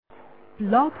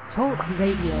Blog Talk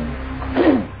Radio.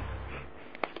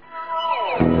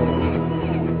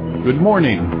 Good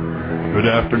morning, good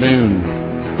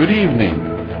afternoon, good evening,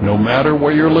 no matter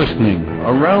where you're listening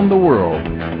around the world.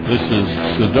 This is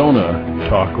Sedona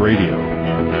Talk Radio.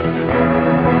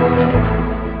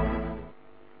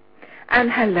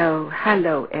 And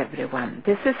hello everyone.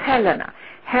 This is Helena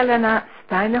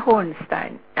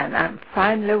Steiner-Hornstein, and I'm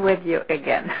finally with you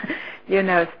again. You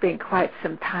know, it's been quite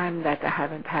some time that I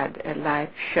haven't had a live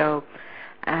show,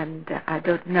 and I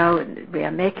don't know, we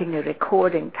are making a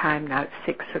recording time now at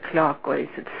 6 o'clock, or is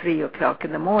it 3 o'clock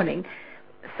in the morning?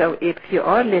 So if you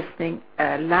are listening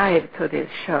live to this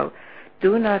show,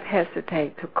 do not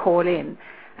hesitate to call in,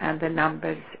 and the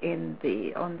numbers on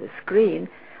the screen.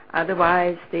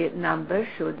 Otherwise, the number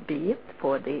should be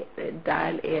for the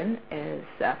dial-in is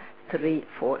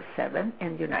 347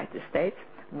 in the United States,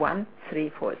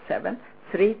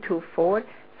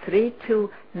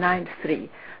 1-347-324-3293.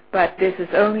 But this is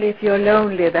only if you're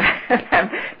lonely that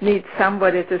need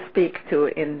somebody to speak to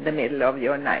in the middle of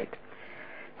your night.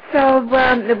 So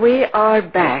we are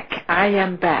back. I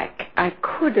am back. I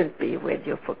couldn't be with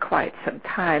you for quite some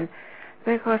time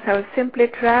because I was simply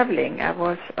traveling. I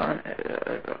was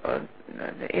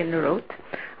en route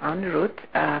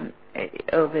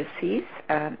overseas.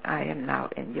 I am now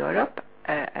in Europe.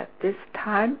 At this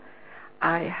time,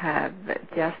 I have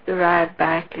just arrived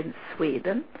back in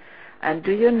Sweden. And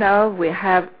do you know we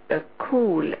have a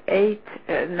cool 8,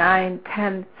 9,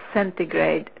 10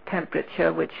 centigrade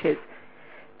temperature, which is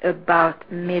about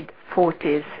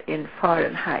mid-40s in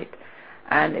Fahrenheit.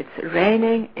 And it's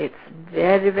raining, it's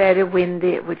very, very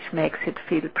windy, which makes it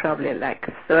feel probably like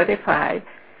 35.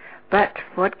 But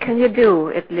what can you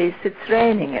do? At least it's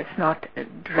raining, it's not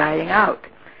drying out.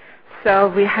 So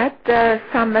we had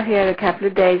summer here a couple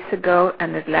of days ago,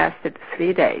 and it lasted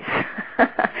 3 days.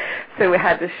 So we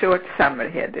had a short summer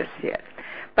here this year.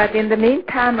 But in the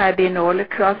meantime, I've been all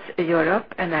across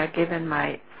Europe, and I've given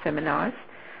my seminars,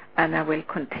 and I will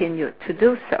continue to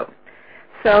do so.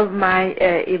 So my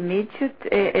immediate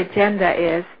agenda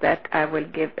is that I will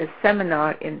give a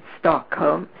seminar in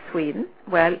Stockholm, Sweden,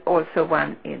 well, also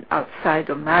one outside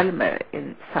of Malmö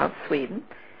in South Sweden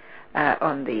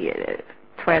on the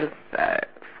 12th,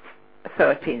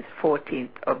 13th,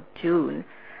 14th of June.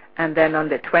 And then on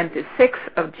the 26th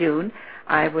of June,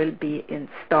 I will be in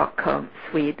Stockholm,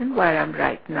 Sweden, where I'm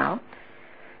right now,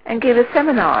 and give a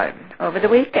seminar over the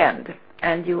weekend.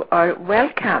 And you are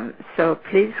welcome. So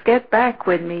please get back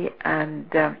with me and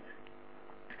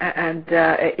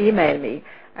email me,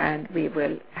 and we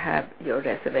will have your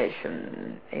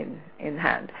reservation in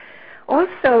hand.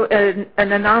 Also, an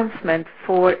announcement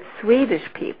for Swedish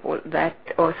people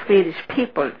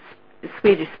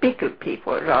Swedish speaker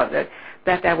people rather,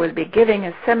 that I will be giving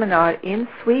a seminar in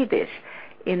Swedish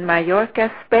in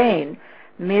Mallorca, Spain,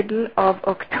 middle of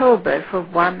October for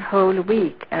 1 whole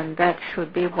week, and that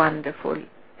should be wonderful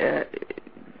to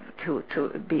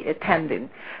be attending,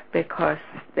 because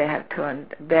they have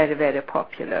turned very, very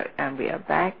popular, and we are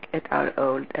back at our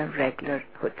old and regular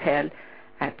hotel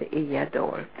at the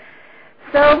Iador.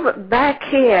 So back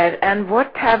here, and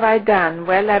what have I done?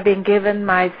 Well, I've been given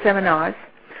my seminars,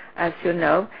 as you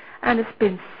know, and it's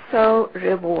been so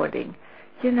rewarding.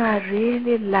 You know, I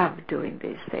really love doing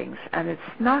these things, and it's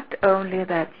not only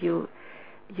that you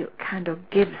kind of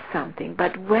give something,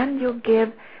 but when you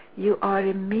give, you are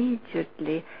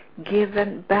immediately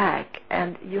given back,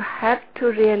 and you have to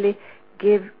really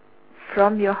give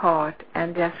from your heart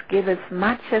and just give as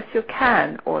much as you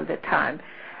can all the time.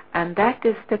 And that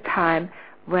is the time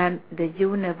when the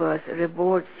universe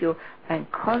rewards you and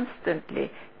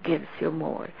constantly gives you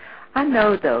more. I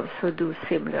know those who do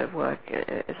similar work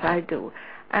as I do,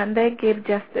 and they give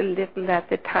just a little at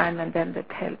a time, and then they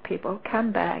tell people,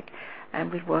 come back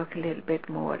and we'll work a little bit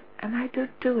more. And I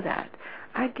don't do that.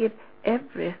 I give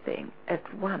everything at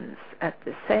once at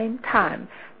the same time,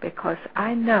 because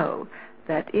I know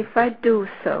that if I do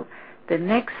so, the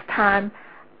next time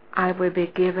I will be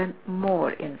given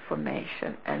more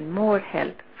information and more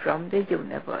help from the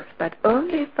universe, but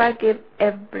only if I give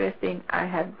everything I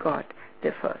have got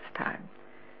the first time.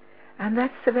 And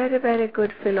that's a very, very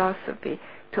good philosophy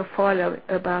to follow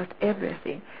about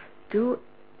everything. Do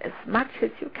as much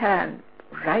as you can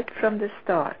right from the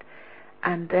start,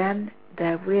 and then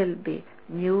there will be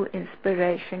new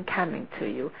inspiration coming to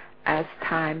you as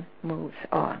time moves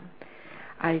on.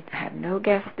 I have no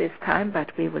guest this time,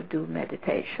 but we will do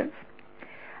meditations,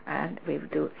 and we will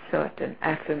do certain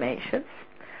affirmations.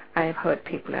 I have heard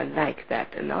people are like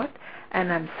that a lot,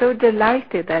 and I'm so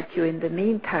delighted that you in the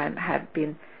meantime have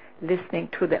been listening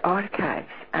to the archives,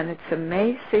 and it's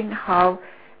amazing how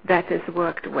that has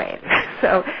worked well.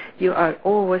 So you are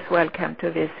always welcome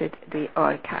to visit the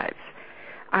archives.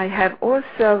 I have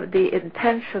also the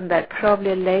intention that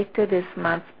probably later this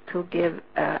month to give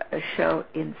a show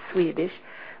in Swedish,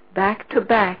 back to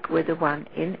back with the one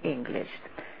in English.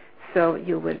 So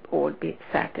you will all be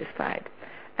satisfied.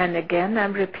 And again,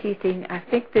 I'm repeating, I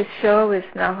think this show is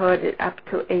now heard up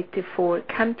to 84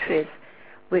 countries,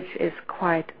 which is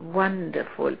quite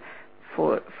wonderful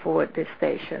for the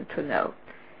station to know.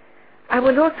 I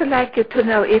would also like you to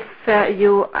know, if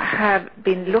you have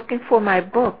been looking for my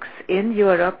books in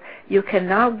Europe, you can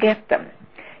now get them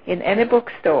in any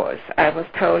bookstores, I was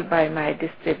told by my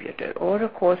distributor, or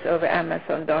of course over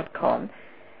Amazon.com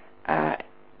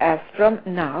as from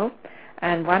now.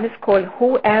 And one is called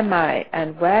Who Am I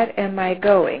and Where Am I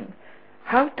Going?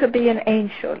 How to Be an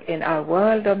Angel in Our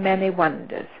World of Many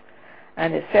Wonders.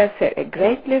 And it says here, a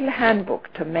great little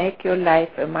handbook to make your life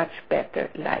a much better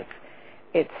life.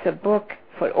 It's a book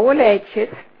for all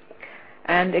ages,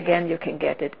 and again, you can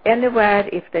get it anywhere.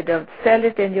 If they don't sell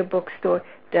it in your bookstore,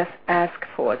 just ask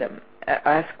for it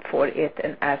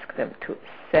and ask them to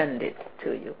send it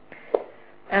to you.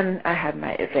 And I have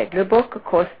my regular book, of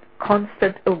course,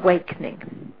 Constant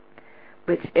Awakening,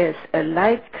 which is a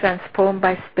life transformed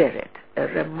by spirit, a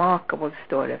remarkable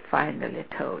story finally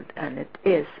told, and it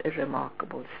is a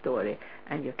remarkable story,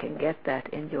 and you can get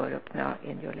that in Europe now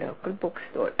in your local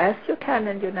bookstore, as you can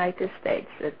in the United States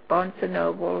at Barnes &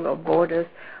 Noble or Borders,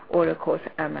 or of course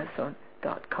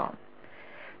Amazon.com.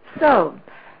 So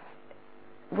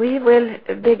we will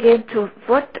begin to,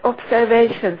 what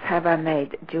observations have I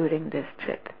made during this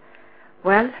trip?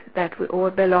 Well, that we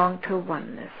all belong to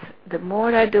oneness. The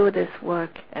more I do this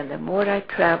work and the more I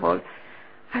travel,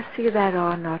 I see there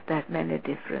are not that many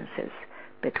differences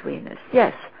between us.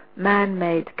 Yes,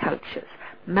 man-made cultures,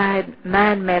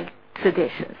 man-made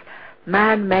traditions,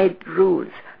 man-made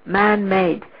rules,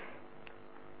 man-made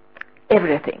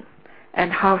everything,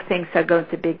 and how things are going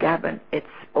to be governed. It's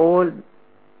all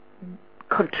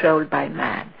controlled by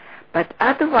man. But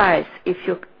otherwise, if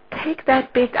you take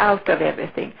that bit out of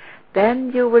everything,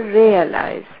 then you will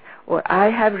realize, or I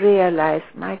have realized,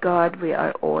 my God, we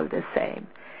are all the same.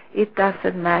 It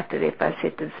doesn't matter if I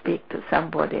sit and speak to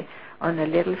somebody on a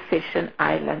little fishing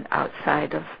island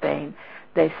outside of Spain.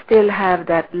 They still have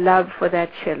that love for their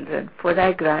children, for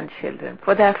their grandchildren,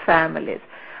 for their families,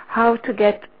 how to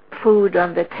get food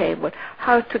on the table,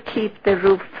 how to keep the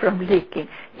roof from leaking.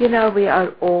 You know, we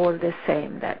are all the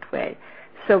same that way.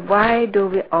 So why do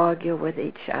we argue with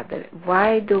each other?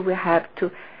 Why do we have to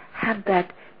have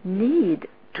that need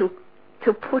to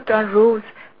put on rules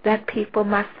that people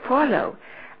must follow?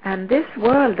 And this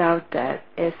world out there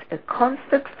is a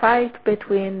constant fight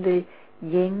between the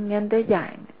yin and the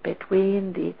yang,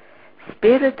 between the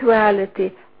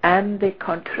spirituality and the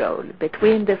control,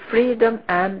 between the freedom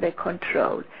and the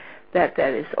control. That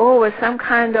there is always some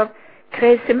kind of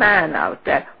crazy man out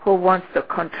there who wants to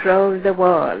control the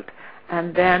world,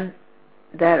 and then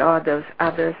there are those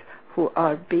others who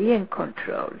are being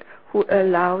controlled, who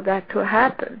allow that to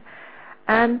happen.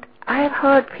 And I've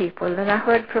heard people, and I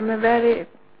heard from a very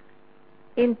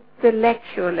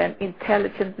intellectual and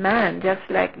intelligent man just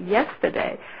like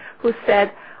yesterday, who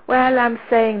said, well, I'm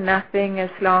saying nothing as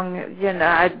long as,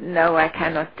 I know I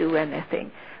cannot do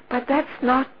anything. But that's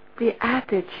not the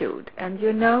attitude. And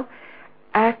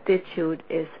attitude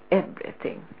is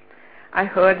everything. I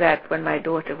heard that when my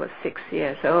daughter was 6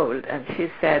 years old, and she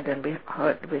said, and we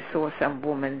saw some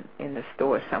woman in the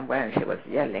store somewhere, and she was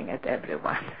yelling at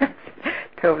everyone,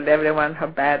 told everyone how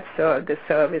bad the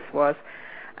service was.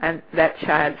 And that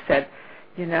child said,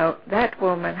 that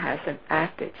woman has an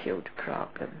attitude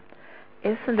problem.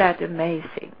 Isn't that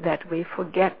amazing that we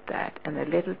forget that, and a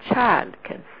little child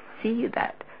can see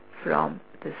that from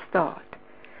the start?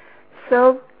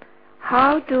 So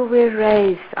how do we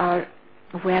raise our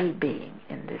well-being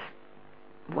in this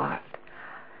world?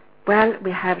 Well,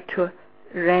 we have to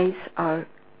raise our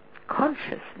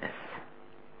consciousness.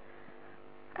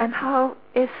 And how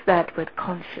is that with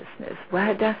consciousness?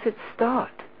 Where does it start?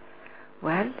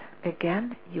 Well,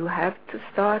 again, you have to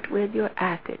start with your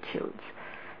attitudes,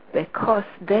 because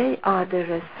they are the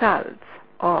results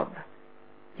of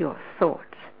your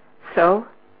thoughts. So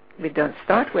we don't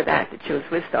start with attitudes,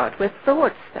 we start with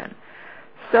thoughts then.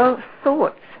 So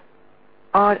thoughts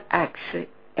are actually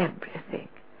everything.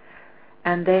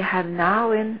 And they have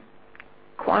now in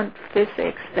quantum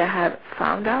physics, they have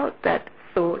found out that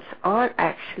thoughts are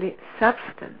actually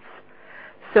substance.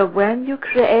 So when you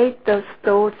create those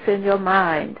thoughts in your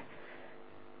mind,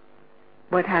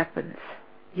 what happens?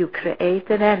 You create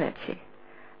an energy,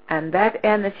 and that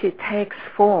energy takes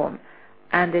form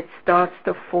and it starts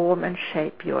to form and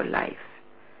shape your life.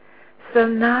 So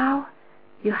now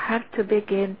you have to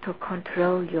begin to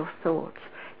control your thoughts.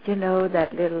 You know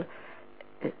that little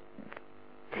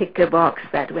ticker box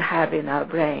that we have in our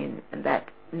brain that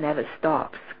never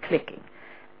stops clicking.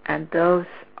 And those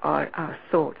are our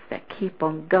thoughts that keep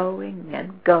on going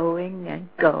and going and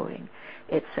going.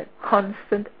 It's a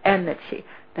constant energy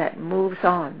that moves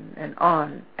on and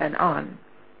on and on.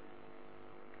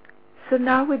 So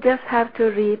now we just have to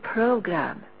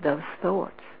reprogram those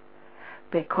thoughts,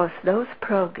 because those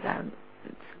programs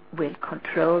will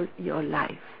control your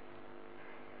life.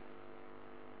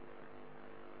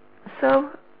 So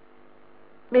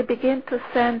we begin to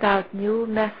send out new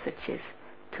messages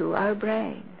to our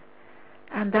brain,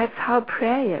 and that's how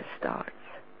prayer starts.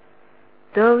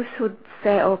 Those who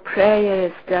say, oh, prayer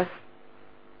is just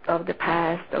of the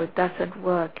past, or it doesn't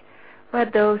work, well,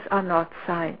 those are not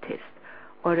scientists,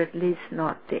 or at least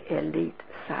not the elite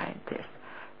scientists,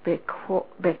 because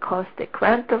the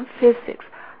quantum physics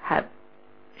have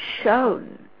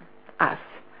shown us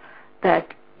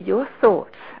that your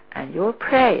thoughts and your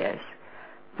prayers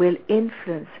will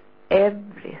influence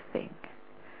everything.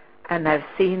 And I've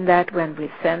seen that when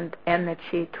we send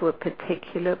energy to a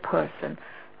particular person.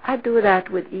 I do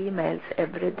that with emails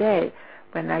every day.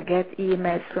 When I get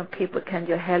emails from people, can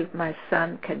you help my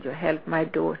son? Can you help my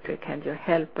daughter? Can you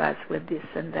help us with this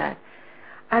and that?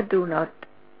 I do not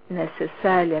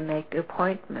necessarily make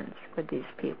appointments with these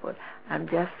people. I'm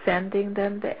just sending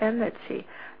them the energy.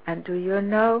 And do you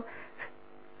know,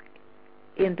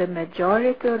 in the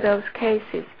majority of those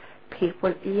cases,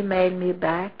 people email me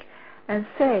back and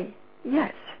say,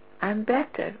 yes, I'm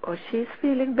better, or she's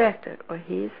feeling better, or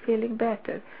he's feeling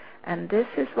better. And this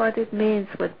is what it means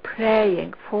with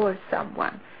praying for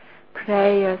someone.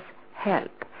 Prayers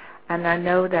help. And I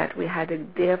know that we had a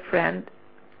dear friend,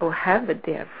 or have a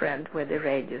dear friend with the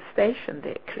radio station,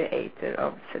 the creator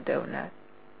of Sedona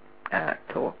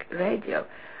Talk Radio,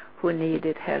 who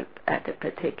needed help at a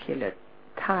particular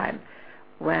time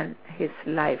when his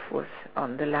life was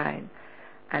on the line.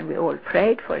 And we all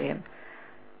prayed for him.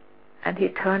 And he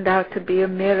turned out to be a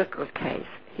miracle case.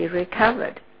 He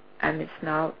recovered and is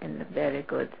now in a very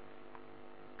good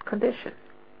condition.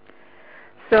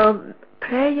 So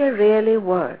prayer really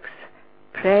works.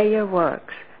 Prayer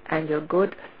works, and your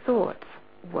good thoughts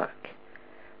work.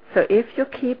 So if you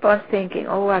keep on thinking,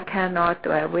 oh, I cannot,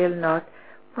 or I will not,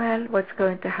 well, what's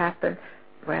going to happen?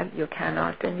 Well, you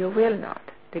cannot and you will not.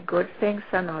 The good things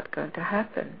are not going to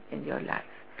happen in your life.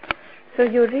 So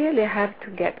you really have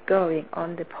to get going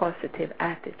on the positive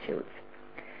attitudes.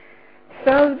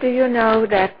 So do you know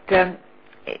that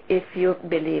if you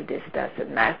believe this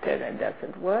doesn't matter and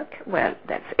doesn't work, well,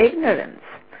 that's ignorance.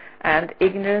 And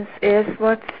ignorance is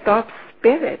what stops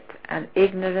spirit. And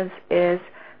ignorance is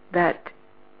that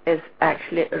is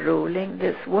actually ruling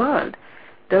this world.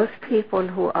 Those people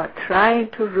who are trying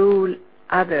to rule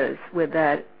others with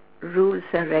their rules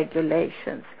and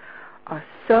regulations are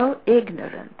so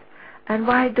ignorant. And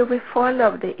why do we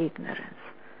follow the ignorance?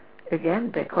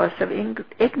 Again, because of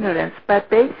ignorance, but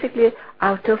basically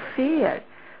out of fear.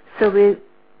 So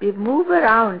we move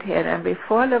around here and we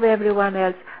follow everyone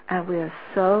else, and we are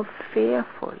so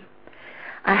fearful.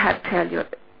 I have to tell you,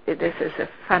 this is a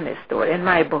funny story. In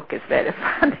my book, it's very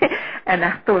funny, and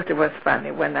I thought it was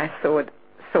funny when I saw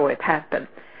it happen.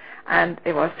 And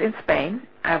it was in Spain.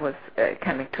 I was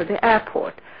coming to the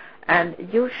airport, and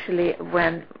usually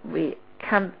when we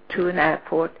come to an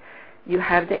airport, you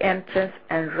have the entrance,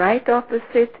 and right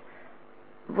opposite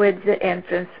with the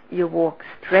entrance you walk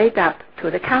straight up to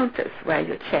the counters where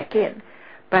you check in.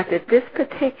 But at this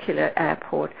particular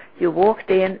airport, you walked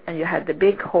in and you had the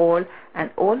big hall,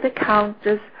 and all the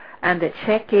counters and the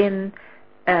check-in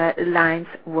lines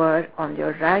were on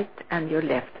your right and your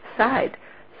left side.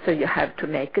 So you have to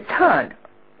make a turn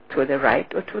to the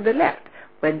right or to the left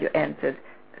when you entered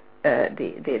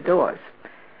the doors.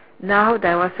 Now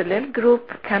there was a little group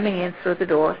coming in through the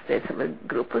doors. There's a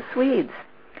group of Swedes,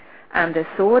 and they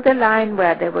saw the line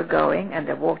where they were going, and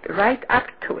they walked right up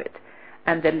to it.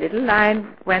 And the little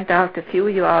line went out a few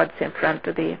yards in front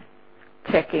of the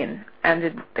check-in,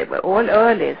 and they were all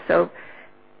early, so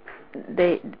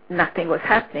nothing was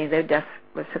happening. They just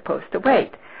were supposed to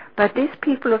wait. But these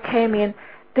people who came in,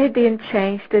 they didn't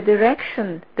change the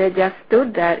direction. They just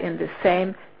stood there in the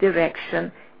same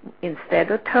direction. Instead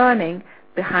of turning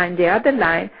behind the other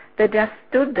line, they just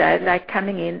stood there like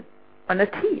coming in on a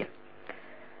T.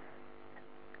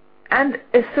 And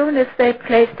as soon as they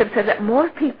placed themselves, more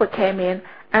people came in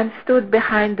and stood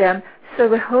behind them.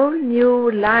 So a whole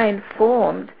new line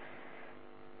formed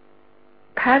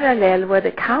parallel with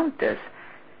the counters.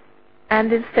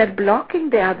 and instead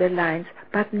blocking the other lines,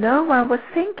 but no one was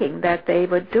thinking that they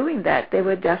were doing that. They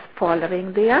were just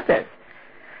following the others.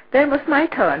 Then it was my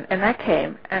turn, and I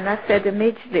came, and I said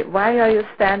immediately, why are you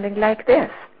standing like this?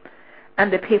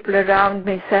 And the people around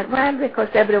me said, well, because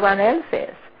everyone else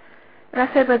is. And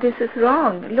I said, well, this is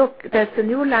wrong. Look, there's a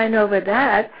new line over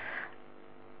there.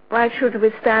 Why should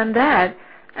we stand there?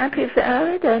 And people said,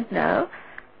 oh, I don't know.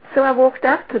 So I walked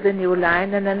up to the new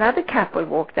line, and another couple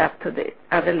walked up to the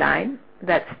other line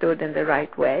that stood in the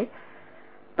right way.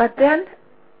 But then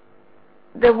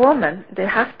the woman, the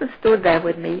husband stood there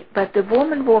with me, but the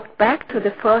woman walked back to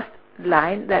the first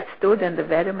line that stood in the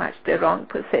very much the wrong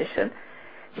position.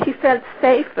 She felt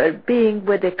safer being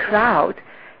with the crowd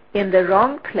in the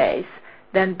wrong place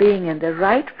than being in the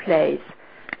right place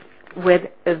with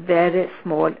a very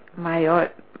small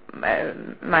minority.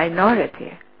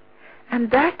 And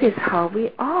that is how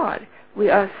we are. We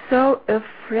are so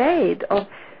afraid of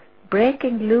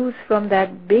breaking loose from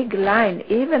that big line,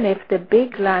 even if the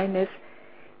big line is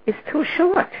too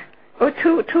short or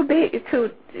too big,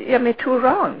 too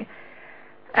wrong.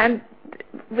 And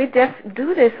we just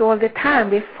do this all the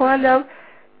time. We follow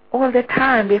all the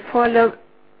time. We follow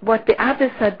what the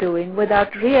others are doing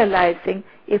without realizing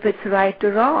if it's right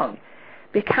or wrong.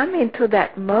 We come into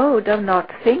that mode of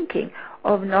not thinking,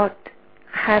 of not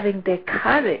having the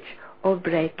courage of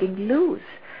breaking loose.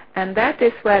 And that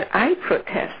is where I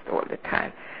protest all the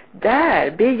time.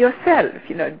 Dare be yourself,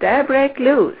 dare break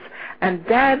loose, and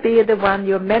dare be the one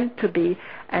you're meant to be,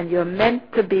 and you're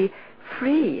meant to be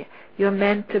free. You're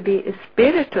meant to be a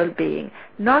spiritual being,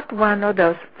 not one of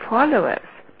those followers.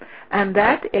 And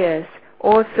that is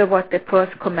also what the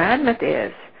first commandment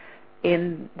is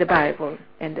in the Bible,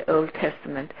 in the Old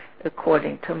Testament,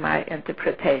 according to my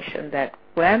interpretation, that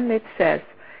when it says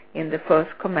in the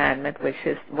first commandment, which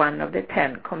is one of the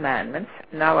 10 commandments,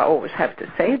 now I always have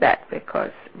to say that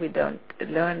because we don't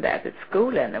learn that at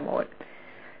school anymore.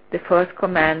 The first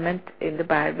commandment in the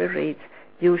Bible reads,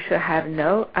 you shall have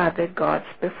no other gods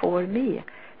before me.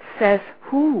 Says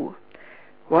who?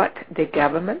 What? The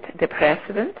government, the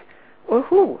president, or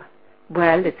who?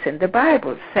 Well, it's in the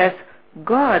Bible. Says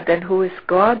God. And who is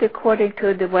God according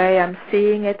to the way I'm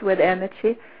seeing it with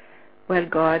energy? Well,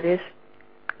 God is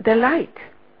the light,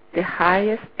 the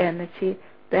highest energy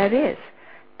there is.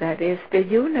 That is the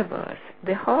universe,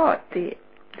 the heart, the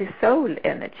soul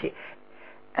energy.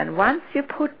 And once you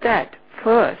put that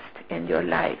first in your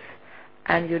life,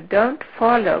 and you don't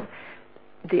follow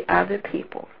the other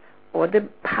people, or the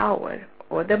power,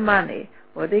 or the money,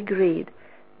 or the greed,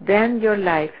 then your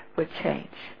life will change.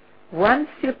 Once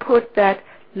you put that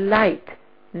light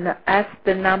as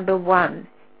the number one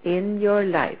in your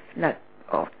life,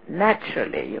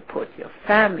 naturally you put your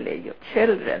family, your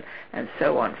children, and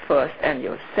so on first, and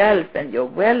yourself and your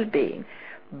well-being.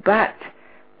 But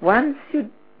once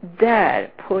you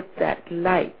dare put that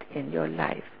light in your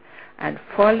life and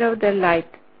follow the light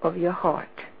of your heart,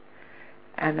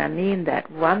 and I mean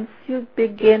that once you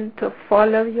begin to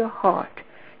follow your heart,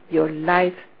 your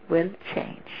life will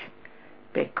change,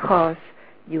 because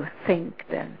you think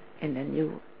then in a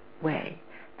new way,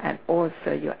 and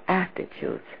also your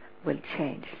attitudes will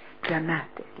change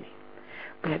dramatically.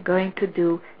 We are going to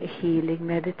do a healing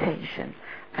meditation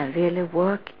and really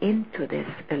work into this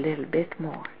a little bit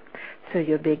more. So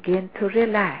you begin to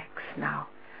relax now,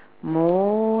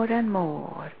 more and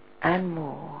more and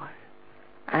more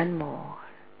and more.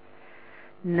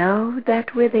 Know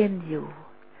that within you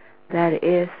there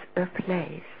is a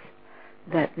place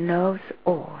that knows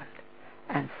all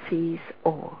and sees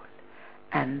all,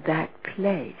 and that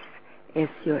place is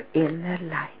your inner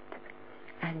light.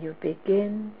 And you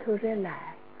begin to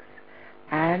relax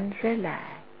and relax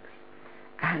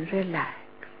and relax,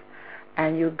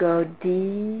 and you go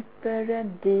deeper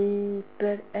and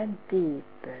deeper and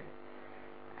deeper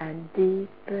and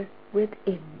deeper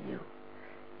within you.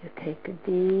 You take a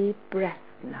deep breath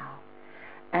now,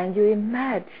 and you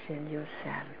imagine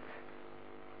yourself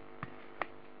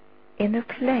in a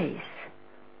place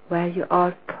where you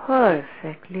are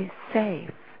perfectly safe.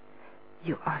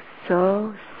 You are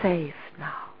so safe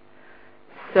now,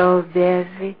 so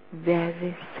very,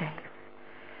 very safe.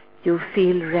 You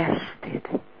feel rested,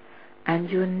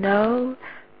 and you know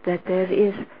that there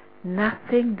is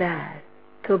nothing there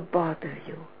to bother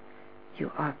you.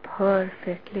 You are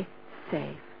perfectly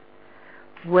safe.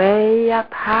 Way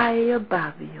up high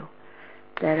above you,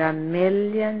 there are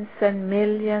millions and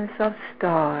millions of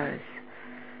stars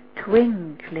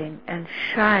twinkling and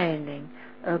shining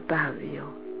above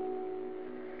you.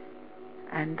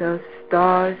 And those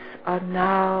stars are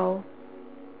now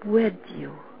with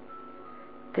you.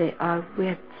 They are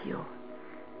with you.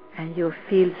 and you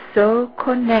feel so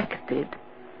connected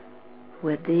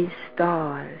with these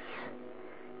stars.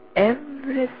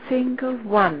 Every single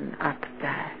one up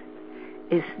there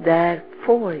is there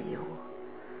for you,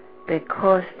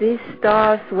 because these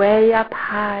stars way up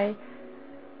high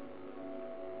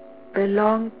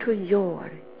belong to your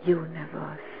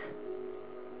universe.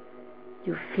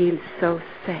 You feel so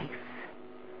safe.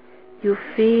 You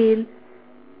feel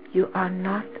you are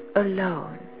not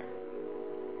alone.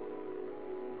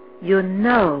 You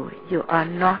know you are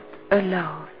not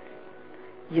alone.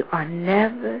 You are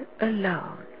never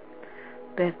alone,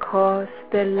 because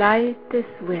the light is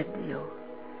with you.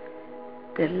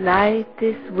 The light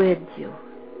is with you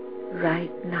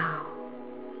right now.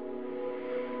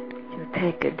 You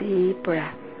take a deep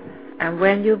breath, and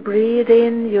when you breathe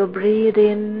in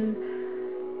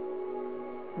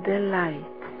the light.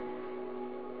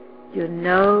 You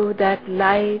know that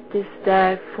light is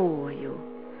there for you,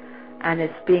 and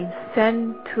it's being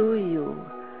sent to you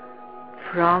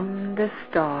from the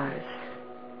stars.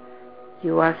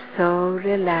 You are so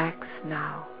relaxed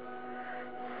now,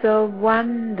 so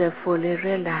wonderfully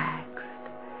relaxed.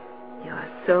 You are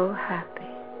so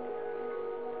happy,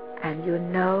 and you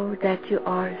know that you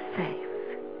are safe.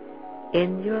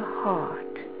 In your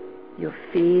heart, you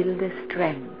feel the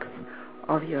strength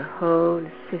of your whole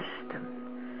system.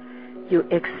 You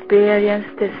experience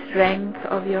the strength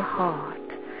of your heart,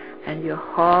 and your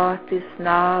heart is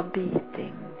now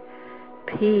beating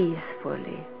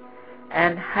peacefully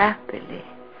and happily,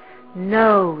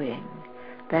 knowing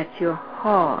that your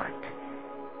heart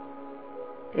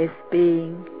is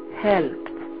being helped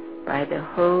by the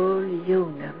whole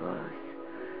universe.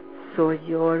 So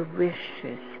your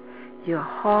wishes, your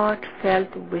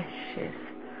heartfelt wishes,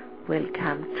 will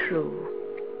come true.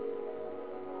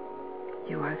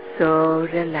 You are so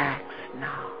relaxed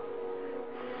now,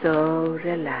 so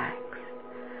relaxed.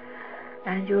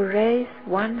 And you raise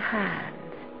one hand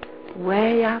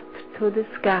way up to the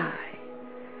sky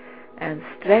and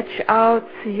stretch out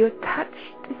so you touch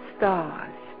the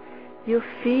stars. You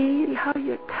feel how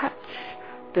you touch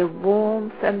the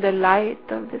warmth and the light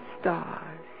of the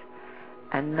stars.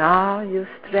 And now you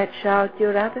stretch out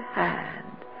your other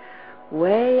hand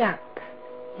way up.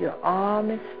 Your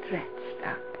arm is stretched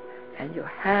up, and your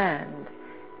hand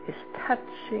is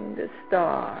touching the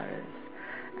stars,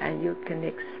 and you can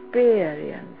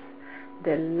experience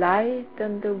the light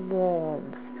and the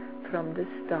warmth from the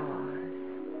stars.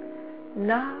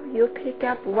 Now you pick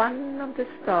up one of the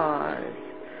stars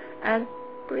and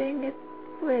bring it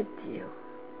with you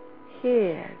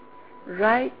here,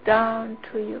 right down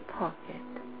to your pocket,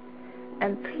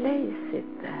 and place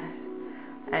it there.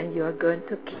 And you're going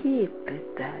to keep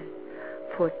it there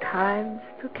for times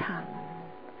to come.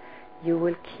 You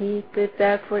will keep it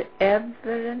there forever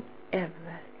and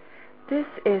ever. This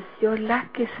is your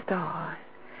lucky star,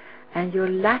 and your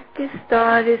lucky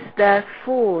star is there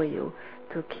for you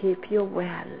to keep you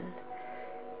well,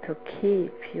 to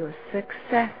keep you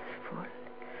successful,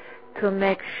 to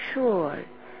make sure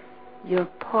your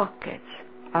pockets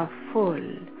are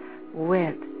full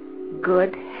with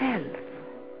good health,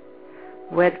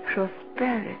 with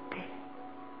prosperity,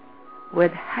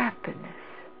 with happiness,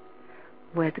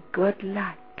 with good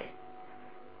luck.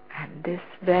 And this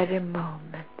very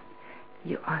moment,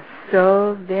 you are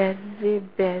so very,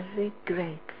 very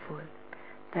grateful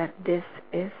that this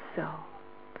is so.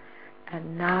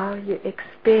 And now you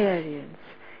experience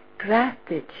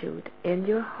gratitude in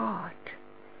your heart.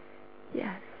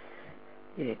 Yes,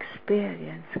 you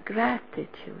experience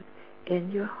gratitude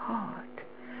in your heart.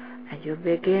 And you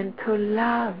begin to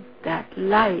love that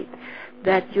light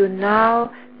that you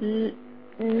now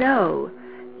know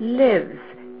lives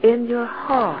in your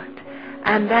heart.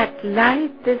 And that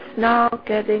light is now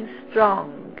getting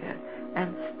stronger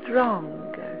and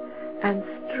stronger and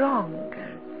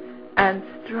stronger and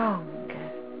stronger.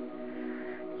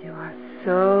 You are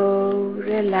so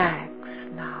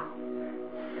relaxed now,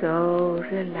 so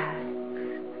relaxed.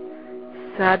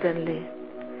 Suddenly,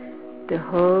 the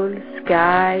whole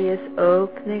sky is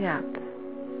opening up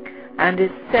and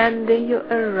is sending you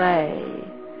a ray,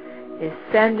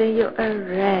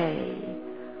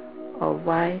 of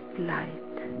white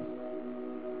light.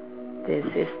 This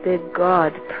is the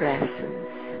God presence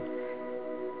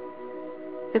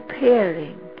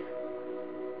appearing.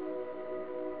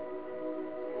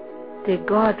 The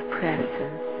God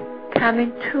presence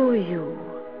coming to you.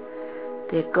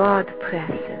 The God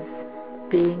presence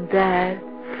being there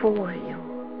for you.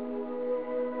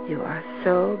 You are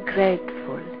so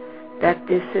grateful that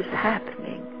this is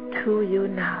happening to you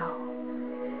now.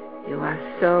 You are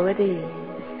so at ease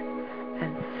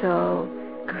and so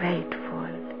grateful.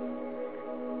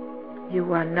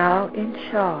 You are now in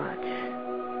charge.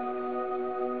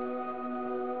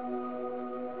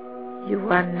 You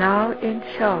are now in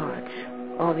charge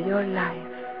of your life.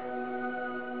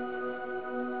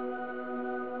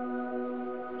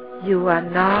 You are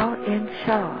now in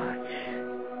charge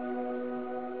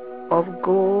of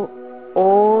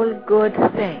all good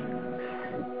things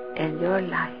in your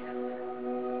life.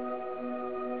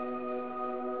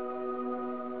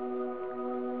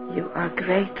 You are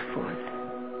grateful.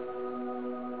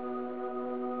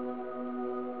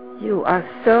 You are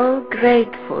so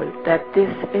grateful that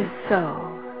this is so.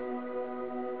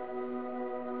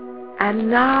 And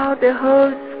now the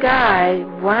whole sky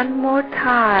one more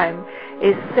time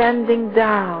is sending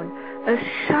down a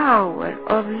shower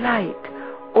of light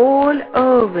all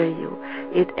over you.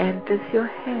 It enters your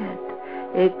head.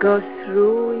 It goes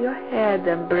through your head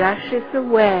and brushes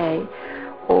away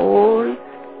all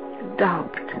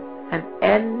doubt and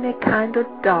any kind of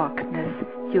darkness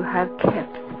you have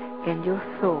kept in your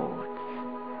thoughts.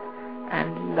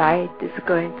 And light is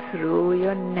going through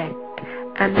your neck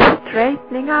and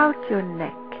straightening out your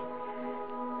neck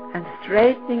and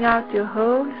straightening out your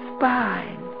whole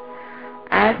spine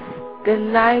as the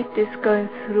light is going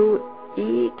through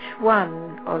each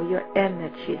one of your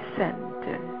energy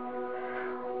centers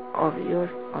on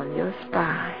your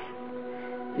spine.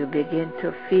 You begin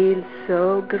to feel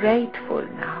so grateful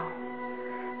now,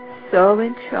 so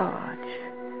in charge,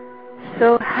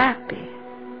 so happy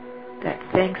that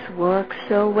things work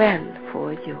so well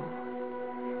for you.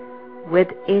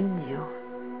 Within you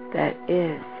there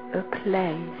is a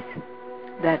place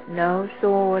that knows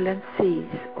all and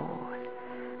sees all,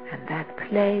 and that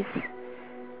place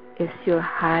is your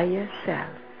higher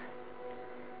self.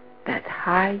 That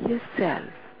higher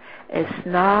self is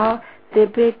now the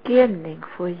beginning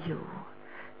for you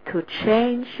to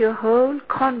change your whole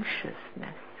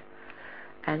consciousness,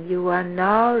 and you are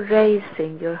now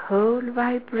raising your whole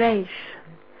vibration,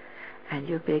 and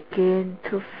you begin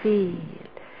to feel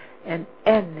an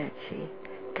energy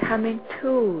coming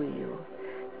to you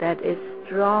that is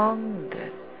stronger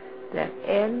than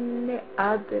any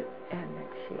other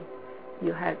energy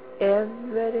you have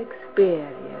ever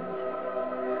experienced.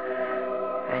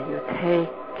 And you take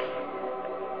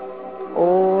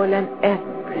all and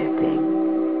everything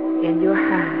in your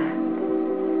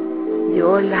hand,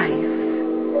 your life,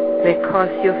 because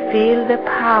you feel the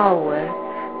power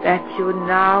that you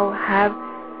now have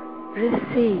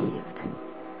received,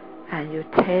 and you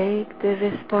take the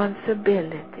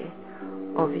responsibility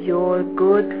of your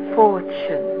good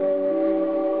fortune.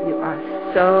 You are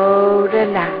so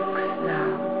relaxed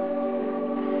now,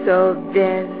 so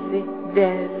very,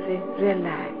 very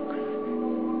relaxed.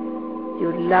 You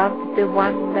love the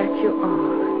one that you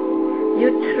are. You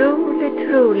truly,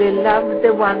 truly love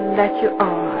the one that you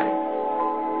are,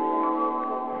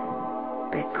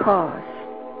 because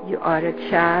you are a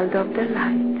child of the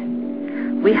light.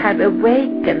 We have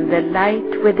awakened the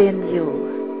light within you.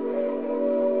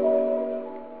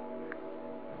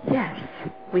 Yes,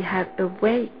 we have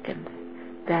awakened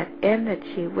that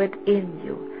energy within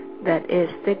you, that is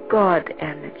the God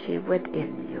energy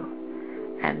within you.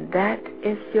 And that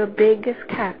is your biggest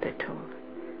capital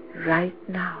right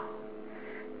now.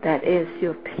 That is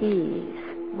your peace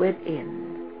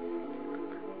within.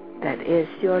 That is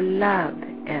your love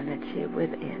energy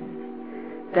within.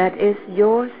 That is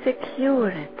your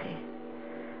security.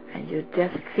 And you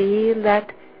just feel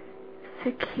that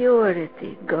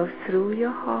security go through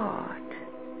your heart,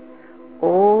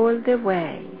 all the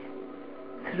way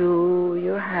through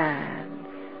your hands.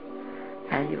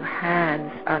 And your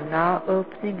hands are now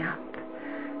opening up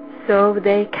so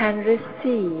they can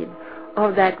receive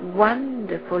of that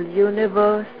wonderful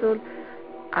universal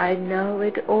I know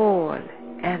it all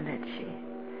energy.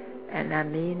 And I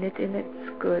mean it in its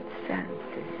good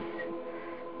senses.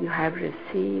 You have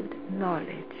received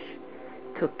knowledge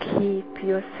to keep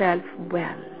yourself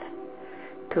well,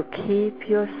 to keep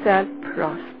yourself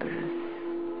prosperous.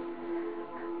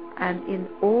 And in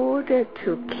order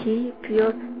to keep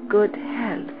your good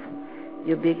health,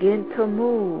 you begin to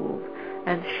move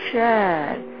and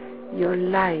share your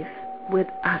life with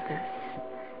others.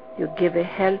 You give a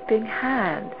helping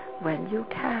hand when you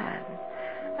can.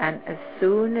 And as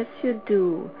soon as you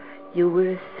do, you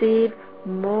will receive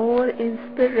more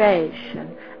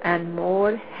inspiration and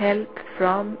more help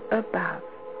from above.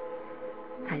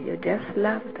 And you just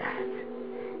love that.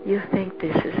 You think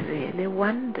this is really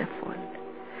wonderful.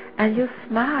 And you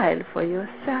smile for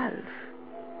yourself.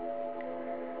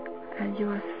 And you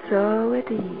are so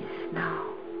at ease now.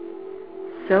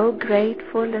 So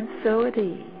grateful and so at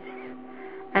ease.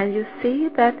 And you see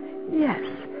that, yes,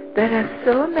 There are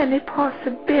so many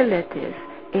possibilities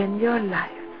in your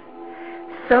life.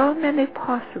 So many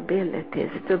possibilities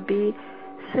to be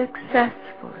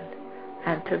successful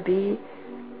and to be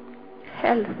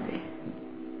healthy.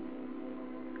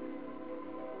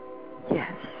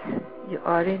 Yes, you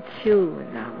are in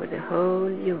tune now with the whole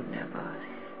universe.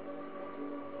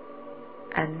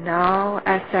 And now,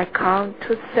 as I count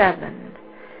to 7,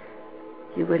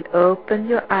 you will open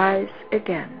your eyes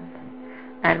again,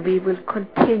 and we will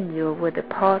continue with the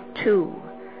part 2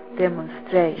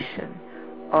 demonstration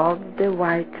of the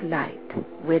white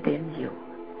light within you.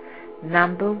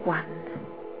 Number 1.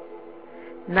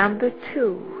 Number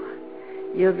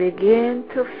 2, you begin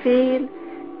to feel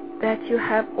that you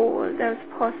have all those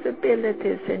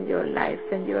possibilities in your life,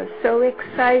 and you are so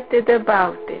excited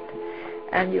about it.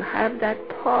 And you have that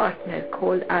partner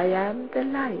called I Am the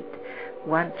Light.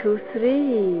 1, 2,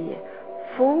 3,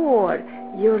 4.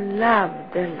 You love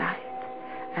the light,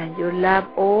 and you love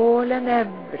all and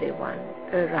everyone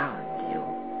around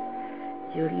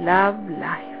you. You love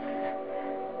life.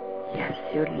 Yes,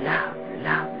 you love,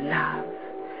 love, love.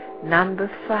 Number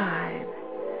 5.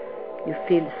 You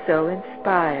feel so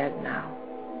inspired now,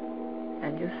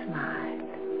 and you smile.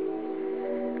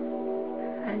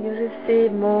 And you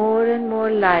receive more and more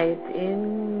light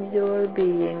in your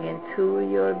being, into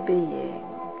your being.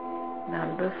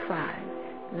 Number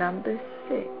 5. Number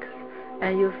 6.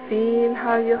 And you feel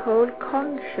how your whole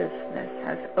consciousness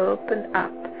has opened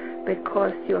up,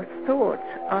 because your thoughts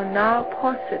are now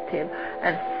positive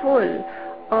and full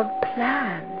of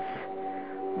plans,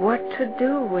 what to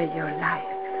do with your life.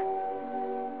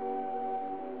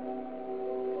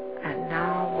 And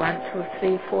now 1, 2,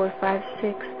 3, 4, 5,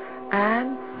 6,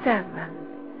 and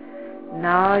 7.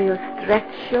 Now you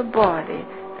stretch your body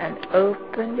and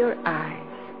open your eyes,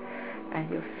 and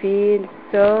you feel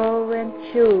so in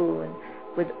tune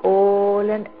with all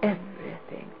and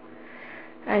everything.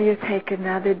 And you take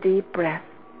another deep breath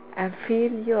and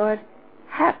feel you're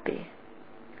happy.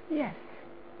 Yes,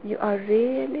 you are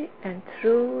really and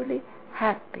truly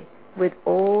happy with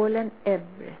all and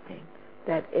everything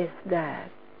that is there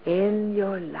in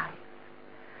your life.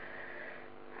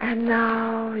 And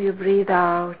now you breathe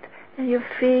out, and you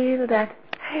feel that,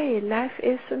 hey, life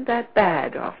isn't that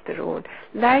bad after all.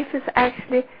 Life is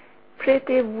actually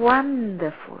pretty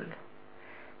wonderful.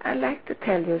 I'd like to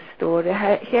tell you a story.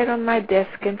 Here on my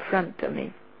desk in front of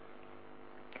me,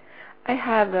 I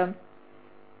have a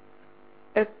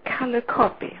color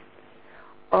copy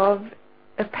of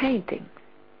a painting.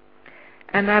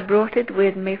 And I brought it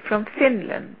with me from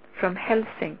Finland, from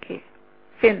Helsinki,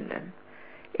 Finland.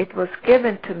 It was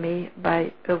given to me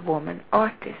by a woman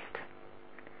artist.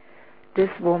 This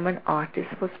woman artist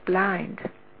was blind,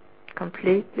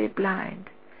 completely blind.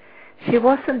 She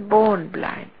wasn't born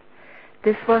blind.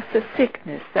 This was a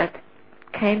sickness that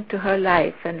came to her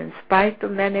life, and in spite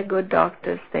of many good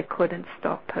doctors, they couldn't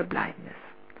stop her blindness.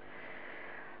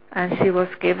 And she was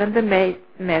given the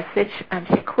message, and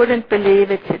she couldn't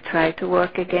believe it. She tried to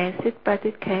work against it, but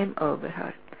it came over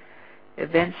her.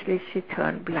 Eventually she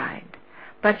turned blind.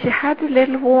 But she had a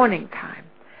little warning time.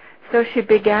 So she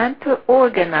began to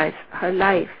organize her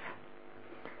life.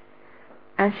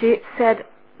 And she said,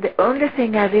 the only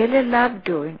thing I really love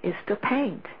doing is to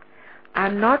paint.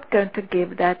 I'm not going to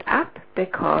give that up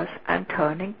because I'm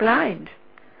turning blind.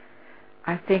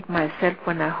 I think myself,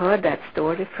 when I heard that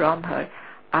story from her,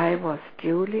 I was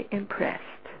duly impressed.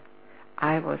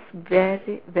 I was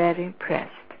very, very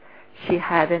impressed. She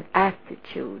had an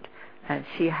attitude, and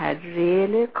she had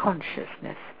really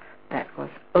consciousness that was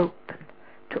open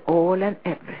to all and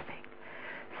everything.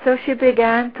 So she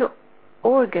began to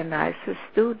organize a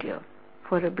studio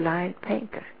for a blind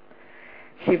painter.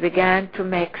 She began to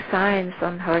make signs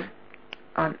on her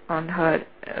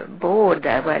board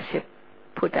there where she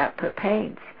put up her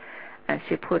paints, and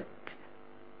she put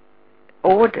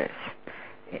orders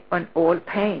on all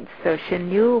paints, so she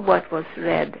knew what was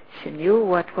red, she knew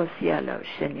what was yellow,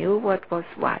 she knew what was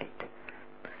white.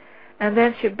 And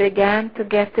then she began to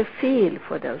get a feel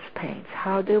for those paints,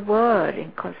 how they were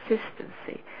in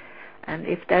consistency, and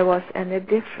if there was any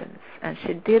difference. And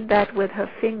she did that with her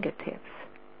fingertips.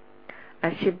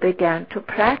 And she began to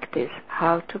practice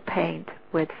how to paint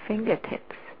with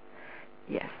fingertips.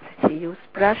 Yes, she used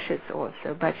brushes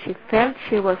also, but she felt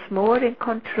she was more in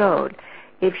control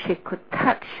if she could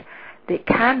touch the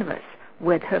canvas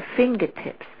with her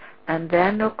fingertips, and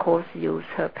then of course use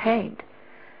her paint.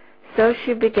 So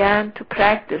she began to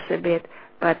practice a bit,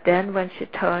 but then when she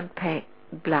turned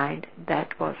blind,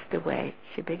 that was the way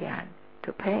she began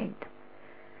to paint.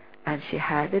 And she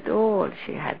had it all.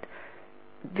 She had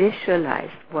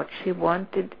visualized what she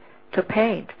wanted to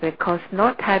paint, because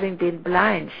not having been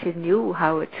blind, she knew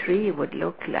how a tree would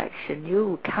look like. She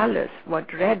knew colors,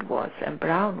 what red was and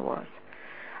brown was.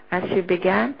 And she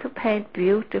began to paint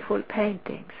beautiful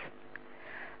paintings.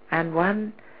 And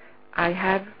one I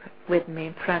have with me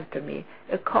in front of me,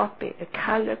 a copy, a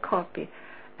color copy.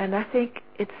 And I think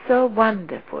it's so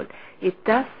wonderful. It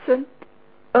doesn't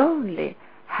only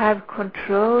have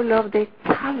control of the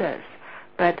colors,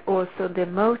 but also the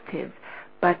motives.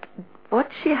 But what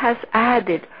she has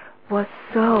added was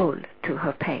soul to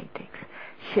her paintings.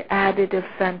 She added a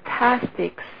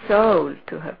fantastic soul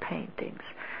to her paintings.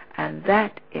 And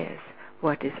that is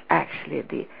what is actually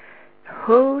the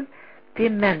whole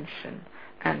dimension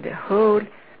and the whole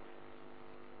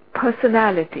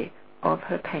personality of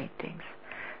her paintings.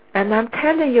 And I'm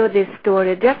telling you this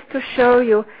story just to show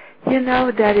you,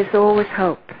 there is always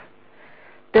hope.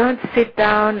 Don't sit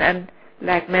down and,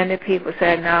 like many people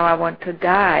say, now I want to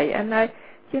die. And I've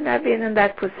been in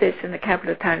that position a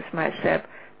couple of times myself,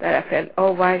 that I felt,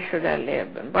 oh, why should I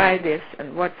live? And why this?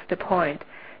 And what's the point?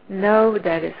 No,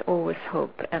 there is always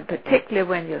hope. And particularly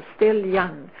when you're still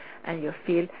young and you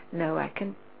feel, no, I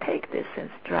can take this in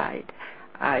stride.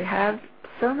 I have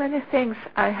so many things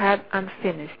I have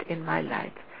unfinished in my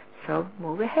life. So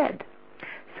move ahead.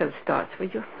 So it starts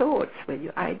with your thoughts, with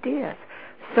your ideas.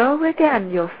 So again,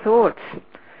 your thoughts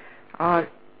are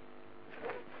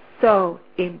so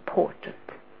important.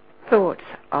 Thoughts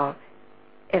are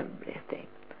everything,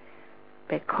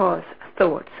 because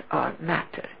thoughts are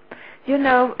matter.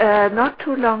 Not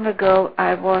too long ago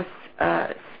I was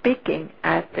speaking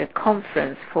at a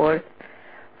conference for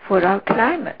our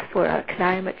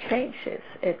climate changes.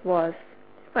 It was,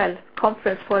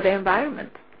 conference for the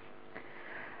environment.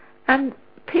 And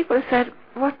people said,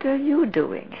 what are you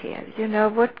doing here?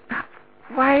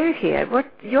 Why are you here?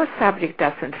 Your subject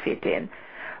doesn't fit in.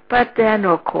 But then,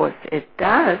 of course, it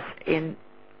does, in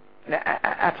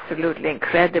absolutely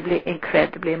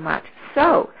incredibly much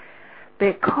so.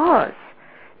 Because,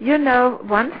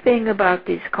 one thing about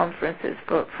these conferences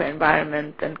for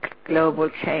environment and global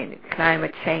change,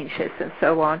 climate changes and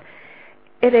so on,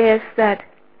 it is that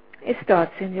it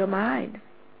starts in your mind.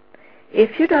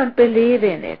 If you don't believe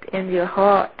in it, in your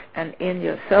heart and in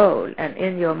your soul and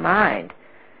in your mind,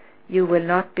 you will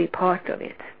not be part of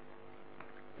it.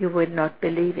 You will not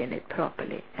believe in it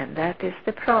properly. And that is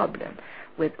the problem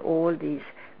with all these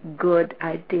good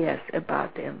ideas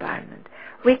about the environment.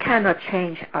 We cannot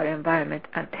change our environment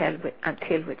until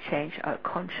we change our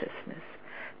consciousness.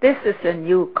 This is a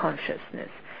new consciousness.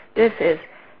 This is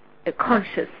a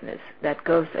consciousness that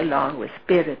goes along with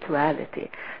spirituality.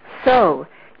 So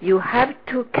you have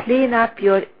to clean up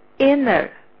your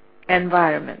inner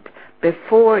environment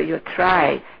before you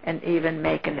try and even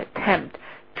make an attempt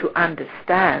to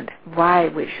understand why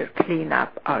we should clean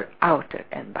up our outer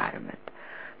environment.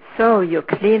 So you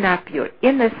clean up your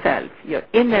inner self, your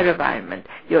inner environment,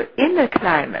 your inner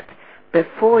climate,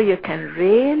 before you can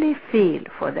really feel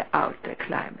for the outer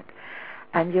climate.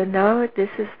 And this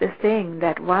is the thing,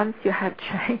 that once you have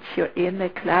changed your inner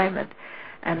climate,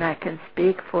 and I can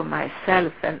speak for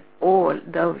myself and all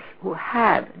those who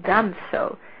have done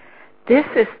so, this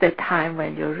is the time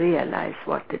when you realize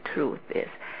what the truth is.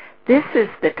 This is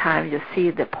the time you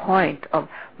see the point of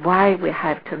why we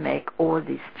have to make all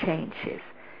these changes.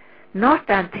 Not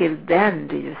until then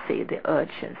do you see the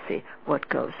urgency, what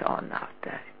goes on out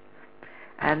there.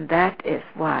 And that is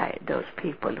why those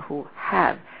people who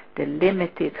have the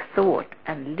limited thought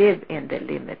and live in the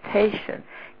limitation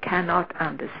cannot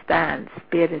understand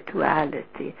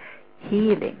spirituality,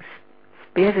 healings,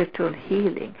 spiritual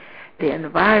healing, the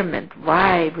environment,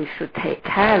 why we should take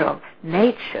care of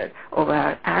nature, of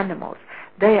our animals.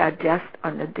 They are just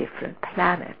on a different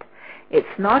planet. It's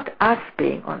not us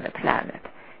being on a planet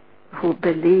who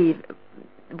believe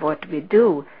what we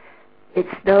do. It's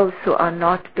those who are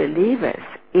not believers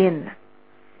in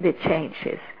the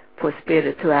changes for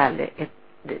spirituality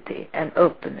and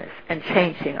openness and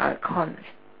changing our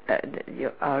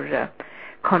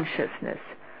consciousness.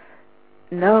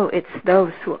 No, it's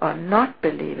those who are not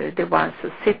believers, the ones who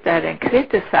sit there and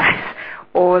criticize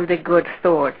all the good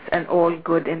thoughts and all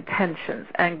good intentions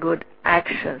and good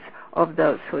actions of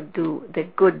those who do the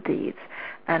good deeds.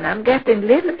 And I'm getting a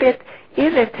little bit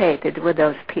irritated with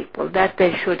those people, that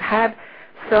they should have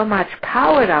so much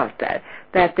power out there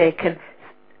that they can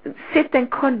sit and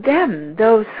condemn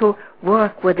those who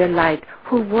work with the light,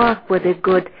 who work with the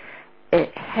good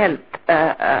help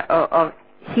of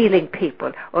healing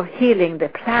people, of healing the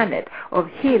planet, of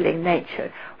healing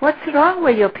nature. What's wrong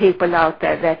with you people out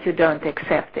there that you don't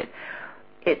accept it?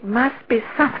 It must be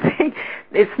something.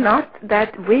 It's not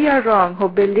that we are wrong who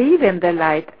believe in the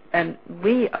light, and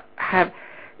we have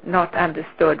not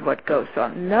understood what goes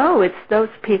on. No, it's those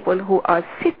people who are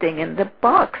sitting in the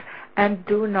box and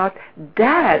do not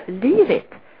dare leave it.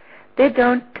 They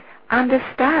don't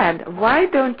understand. Why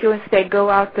don't you instead go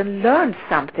out and learn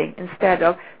something instead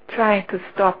of trying to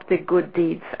stop the good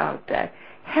deeds out there?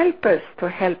 Help us to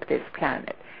help this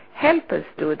planet. Help us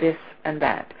do this and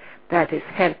that. That is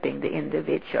helping the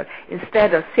individual,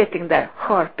 instead of sitting there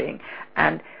harping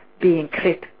and being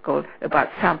critical about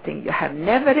something you have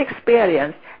never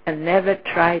experienced and never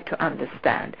tried to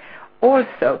understand.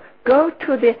 Also, go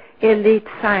to the elite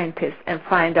scientists and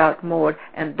find out more,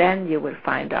 and then you will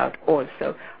find out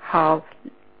also how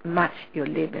much you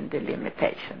live in the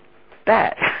limitation.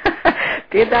 Bad.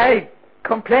 Did I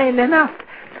complain enough?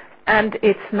 And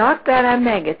it's not that I'm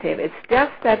negative. It's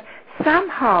just that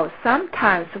somehow,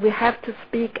 sometimes we have to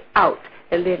speak out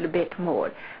a little bit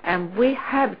more. And we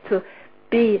have to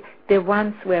be the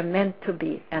ones we're meant to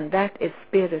be, and that is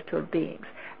spiritual beings.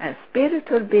 And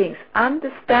spiritual beings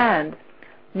understand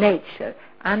nature,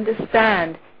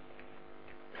 understand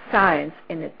science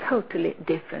in a totally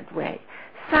different way.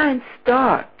 Science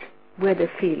starts with a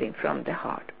feeling from the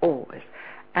heart, always.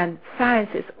 And science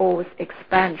is always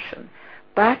expansion.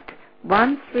 But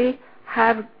once we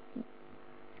have,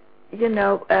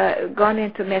 gone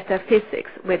into metaphysics,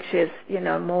 which is,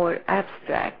 more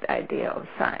abstract idea of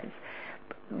science,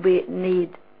 we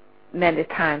need many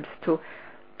times to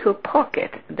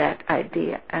pocket that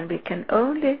idea. And we can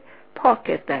only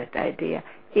pocket that idea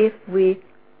if we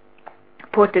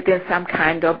put it in some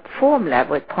kind of formula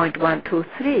with 0.1, 2,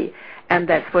 3. And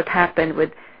that's what happened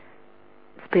with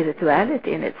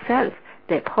spirituality in itself.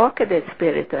 They pocketed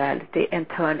spirituality and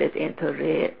turned it into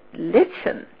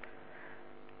religion.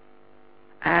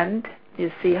 And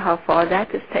you see how far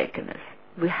that has taken us.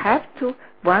 We have to,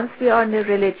 once we are in a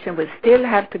religion, we still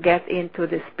have to get into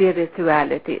the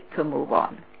spirituality to move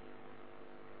on.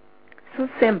 So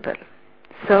simple.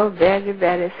 So very,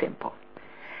 very simple.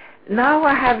 Now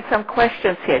I have some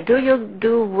questions here. Do you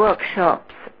do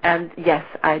workshops? And yes,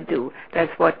 I do.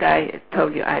 That's what I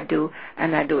told you I do,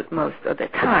 and I do it most of the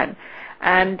time.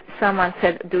 And someone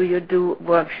said, do you do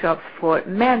workshops for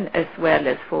men as well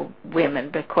as for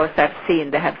women? Because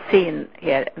they have seen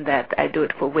here that I do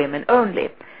it for women only.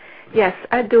 Yes,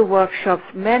 I do workshops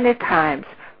many times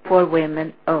for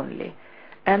women only.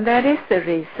 And there is a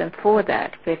reason for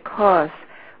that, because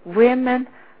women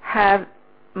have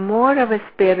more of a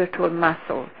spiritual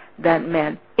muscle than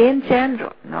men in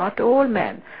general, not all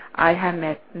men. I have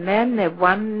met many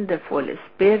wonderful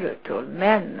spiritual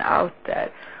men out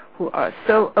there who are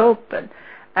so open.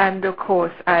 And of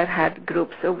course I've had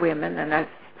groups of women, and I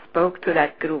spoke to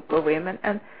that group of women,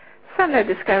 and suddenly I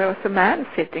discovered there was a man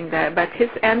sitting there, but his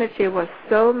energy was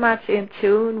so much in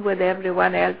tune with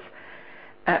everyone else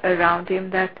around him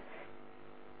that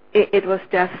it was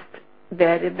just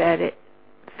very, very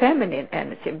feminine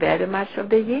energy, very much of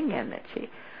the yin energy.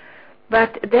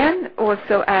 But then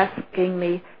also asking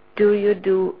me, do you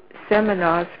do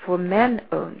seminars for men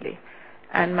only?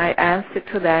 And my answer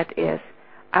to that is,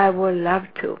 I would love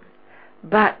to.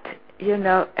 But, and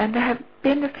there have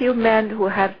been a few men who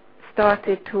have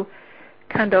started to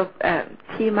kind of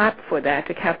team up for that,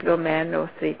 a couple of men or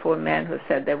 3, 4 men who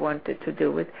said they wanted to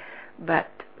do it, but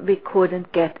we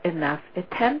couldn't get enough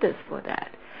attendance for that.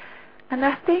 And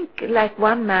I think, like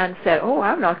one man said,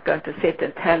 I'm not going to sit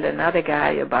and tell another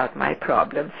guy about my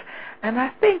problems. And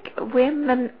I think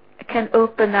women can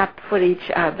open up for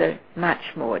each other much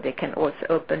more. They can also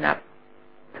open up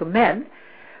to men.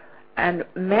 And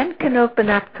men can open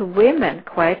up to women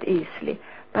quite easily.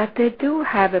 But they do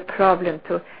have a problem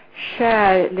to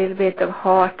share a little bit of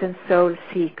heart and soul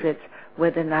secrets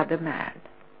with another man.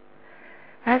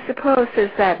 I suppose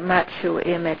it's that macho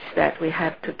image that we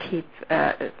have to keep,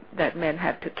 that men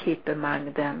have to keep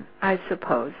among them. I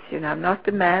suppose, I'm not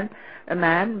a man,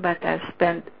 but I've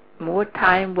spent more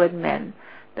time with men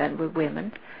than with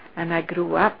women, and I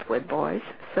grew up with boys,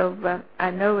 so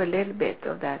I know a little bit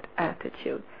of that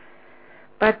attitude.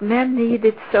 But men need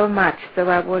it so much, so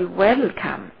I will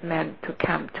welcome men to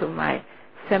come to my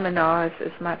seminars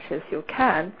as much as you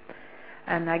can,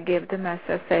 and I give them, as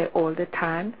I say, all the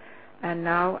time. And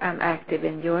now I'm active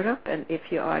in Europe, and if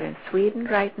you are in Sweden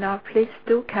right now, please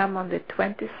do come on the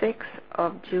 26th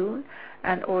of June,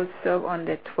 and also on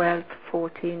the 12th,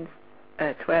 13th,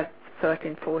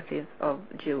 14th of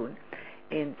June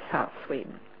in South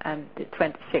Sweden, and the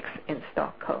 26th in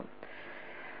Stockholm.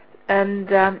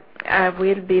 And I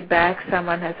will be back.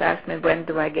 Someone has asked me, when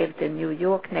do I get to New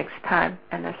York next time?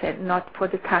 And I said, not for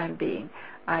the time being.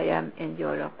 I am in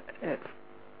Europe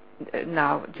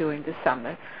now during the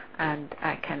summer, and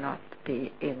I cannot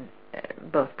be in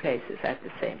both places at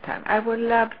the same time. I would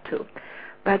love to.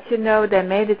 But, you know, they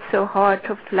made it so hard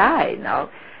to fly now.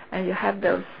 And you have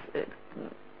those,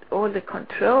 all the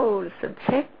controls and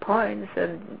checkpoints,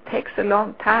 and it takes a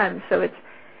long time. So it's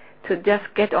to just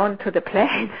get onto the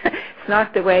plane. It's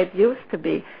not the way it used to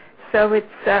be. So it's,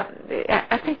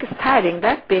 I think it's tiring.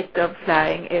 That bit of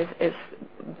flying is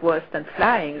worse than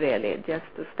flying, really, just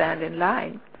to stand in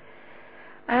line.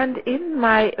 And in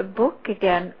my book,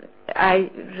 again,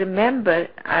 I remember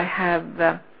I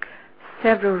have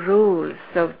several rules,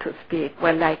 so to speak,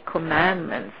 like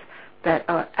commandments, that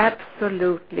are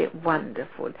absolutely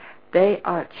wonderful. They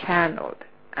are channeled.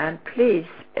 And please,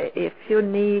 if you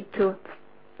need to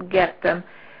get them,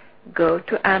 go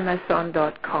to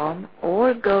Amazon.com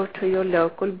or go to your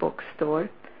local bookstore.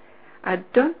 I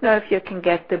don't know if you can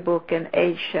get the book in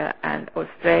Asia and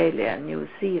Australia and New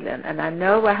Zealand, and I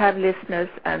know I have listeners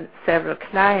and several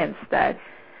clients there,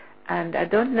 and I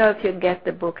don't know if you can get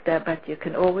the book there, but you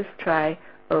can always try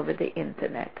over the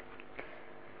internet.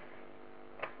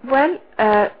 Well,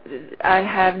 I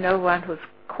have no one who's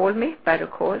called me, but of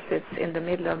course it's in the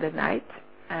middle of the night,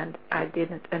 and I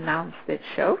didn't announce this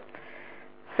show.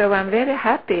 So I'm very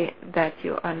happy that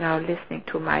you are now listening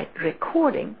to my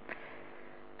recording.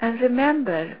 And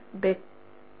remember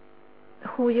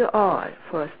who you are,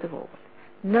 first of all.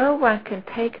 No one can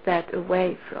take that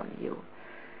away from you.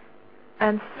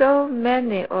 And so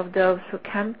many of those who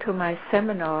come to my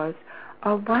seminars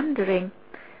are wondering,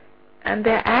 and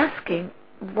they're asking,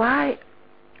 why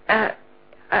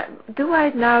do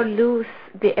I now lose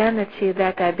the energy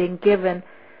that I've been given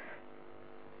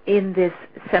in this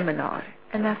seminar?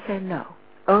 And I say no,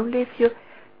 only if you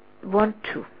want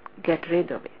to get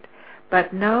rid of it.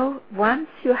 But no, once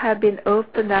you have been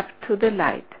opened up to the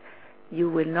light, you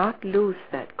will not lose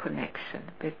that connection,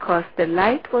 because the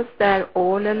light was there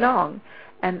all along,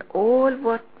 and all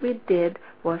what we did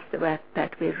was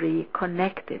that we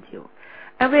reconnected you.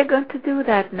 And we're going to do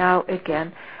that now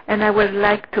again. And I would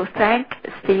like to thank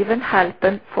Stephen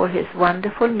Halpern for his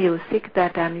wonderful music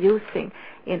that I'm using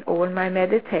in all my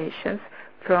meditations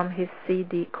from his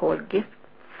CD called Gifts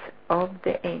of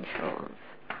the Angels.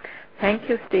 Thank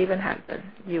you, Stephen Halpern.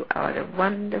 You are a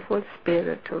wonderful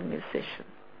spiritual musician,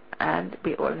 and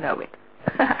we all know it.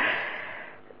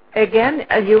 Again,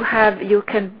 you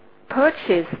can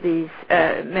purchase these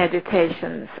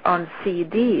meditations on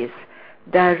CDs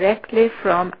directly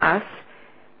from us.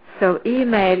 So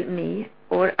email me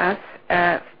or us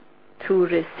to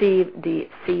receive the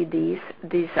CDs.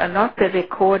 These are not the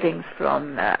recordings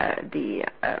from the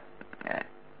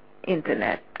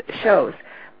internet shows,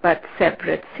 but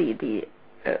separate CD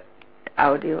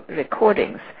audio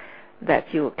recordings that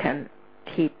you can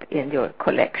keep in your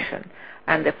collection.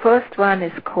 And the first one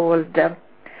is called,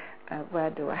 where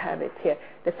do I have it here?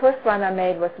 The first one I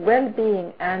made was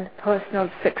Well-Being and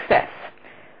Personal Success,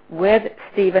 with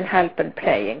Stephen Halpern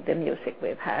playing the music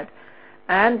we've had.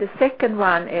 And the second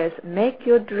one is Make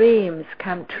Your Dreams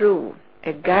Come True,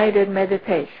 a guided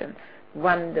meditation.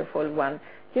 Wonderful one.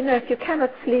 You know, if you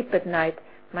cannot sleep at night,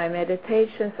 my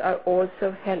meditations are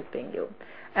also helping you.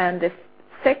 And the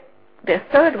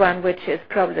third one, which is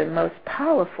probably the most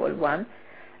powerful one,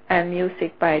 and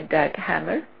music by Doug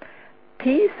Hammer,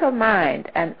 Peace of Mind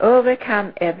and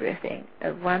Overcome Everything,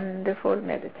 a wonderful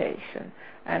meditation,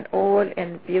 and all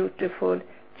in beautiful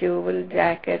jewel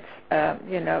jackets,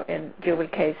 in jewel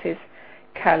cases,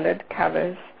 colored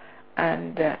covers,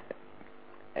 and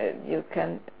you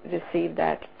can receive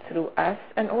that through us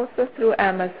and also through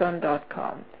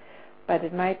Amazon.com. But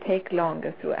it might take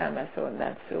longer through Amazon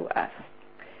than through us.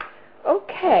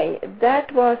 Okay,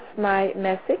 that was my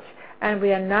message, and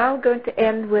we are now going to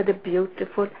end with a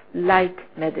beautiful light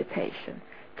meditation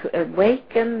to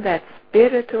awaken that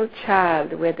spiritual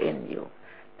child within you,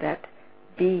 that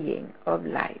being of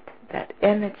light, that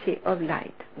energy of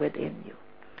light within you.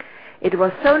 It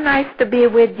was so nice to be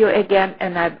with you again,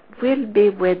 and I will be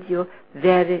with you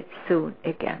very soon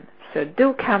again. So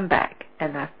do come back,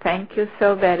 and I thank you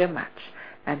so very much.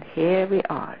 And here we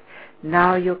are.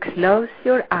 Now you close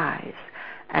your eyes,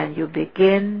 and you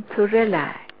begin to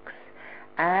relax,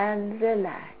 and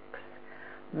relax,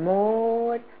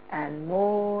 more and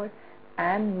more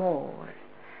and more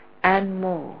and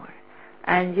more.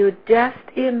 And you just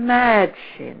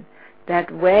imagine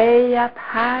that way up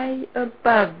high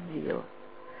above you,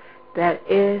 there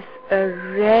is a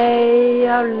ray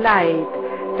of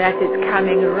light that is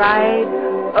coming right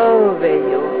over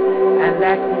you. And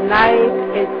that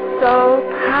light is so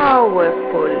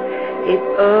powerful, it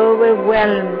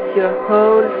overwhelms your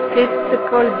whole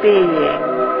physical being.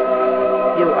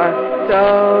 You are so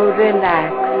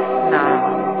relaxed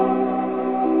now,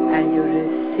 and you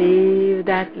receive receive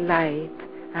that light,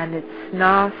 and it's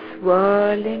now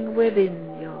swirling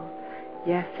within you.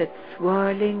 Yes, it's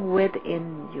swirling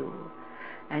within you.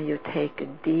 And you take a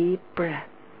deep breath,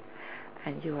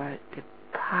 and you are the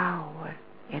power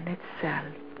in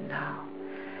itself now.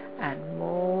 And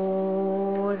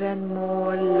more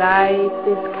light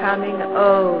is coming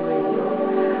over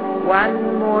you.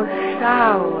 One more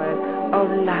shower of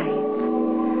light.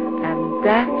 And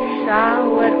that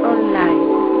shower of light,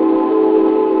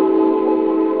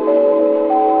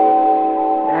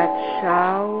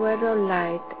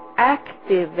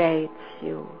 activates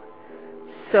you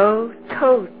so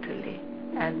totally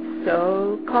and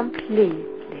so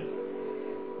completely.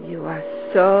 You are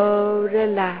so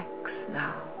relaxed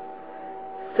now,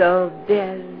 so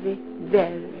very,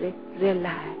 very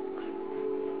relaxed.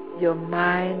 Your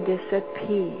mind is at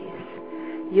peace.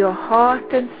 Your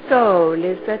heart and soul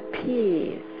is at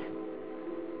peace.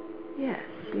 Yes,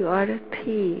 you are at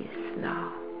peace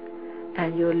now,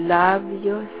 and you love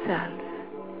yourself.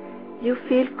 You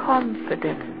feel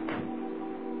confident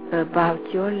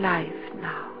about your life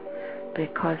now,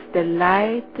 because the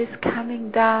light is coming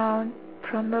down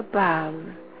from above,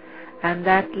 and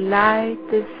that light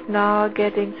is now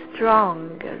getting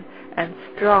stronger and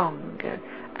stronger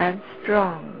and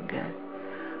stronger.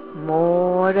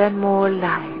 More and more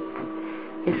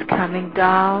light is coming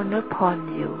down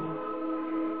upon you.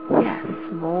 Yes,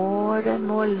 more and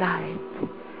more light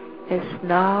is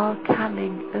now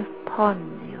coming upon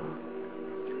you.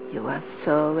 You are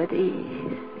so at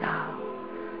ease now,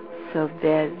 so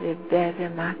very, very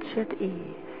much at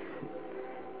ease.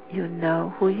 You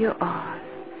know who you are.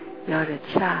 You're a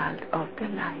child of the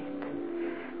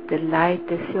light. The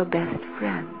light is your best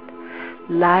friend.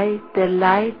 The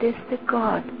light is the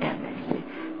God energy,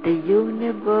 the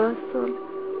universal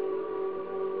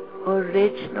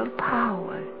original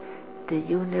power, the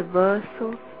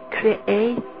universal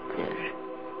creator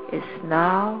is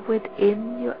now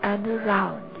within you and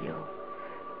around you.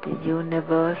 The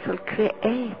universal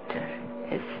creator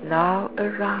is now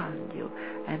around you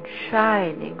and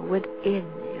shining within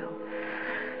you.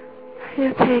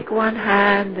 You take one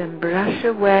hand and brush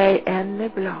away any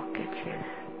blockages.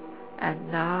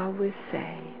 And now we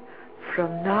say,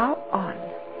 from now on,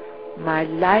 my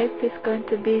life is going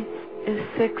to be a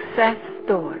success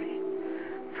story.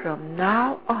 From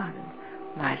now on,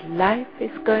 my life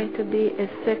is going to be a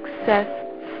success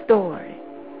story.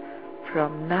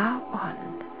 From now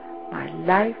on, my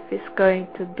life is going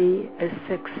to be a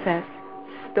success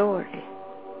story.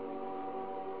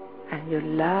 And you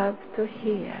love to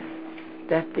hear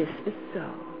that this is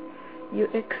so. You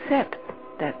accept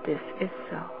that this is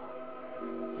so.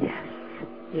 Yes,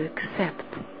 you accept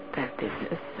that this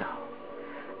is so.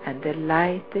 And the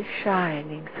light is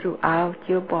shining throughout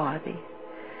your body,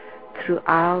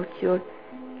 throughout your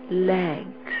legs,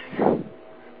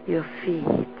 your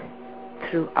feet,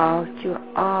 throughout your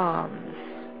arms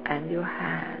and your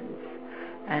hands,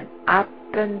 and up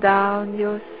and down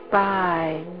your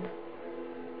spine,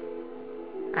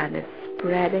 and it's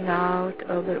spreading out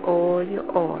over all your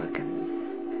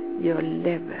organs, your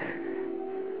liver,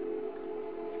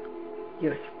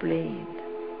 your spleen,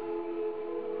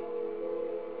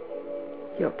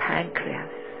 your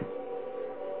pancreas,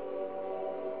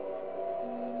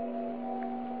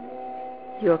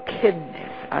 your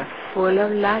kidneys are full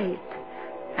of light,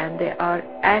 and they are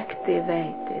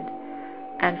activated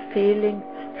and feeling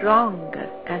stronger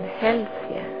and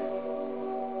healthier.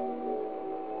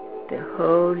 The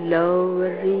whole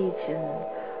lower region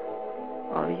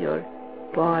of your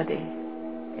body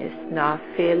is now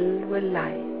filled with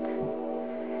light.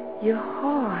 Your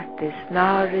heart is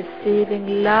now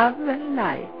receiving love and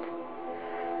light.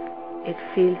 It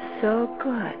feels so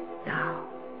good now.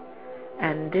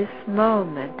 And this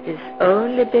moment is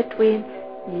only between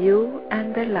you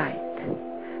and the light.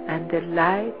 And the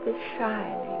light is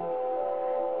shining.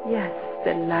 Yes,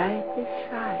 the light is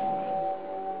shining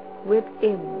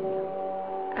within you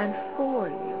and for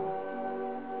you.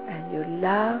 And you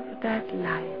love that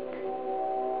light.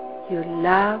 You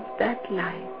love that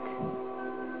light.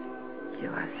 You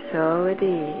are so at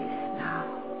ease now,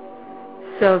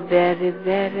 so very,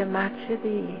 very much at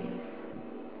ease.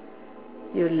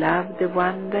 You love the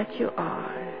one that you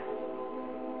are.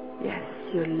 Yes,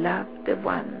 you love the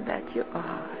one that you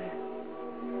are,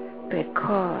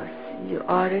 because you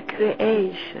are a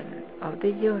creation of the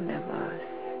universe,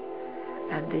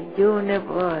 and the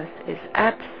universe is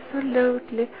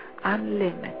absolutely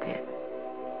unlimited.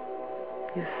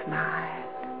 You smile.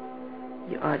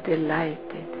 You are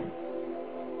delighted.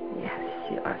 Yes,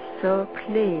 you are so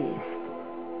pleased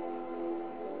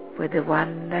with the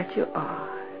one that you are.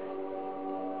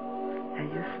 And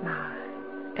you smile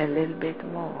a little bit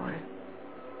more.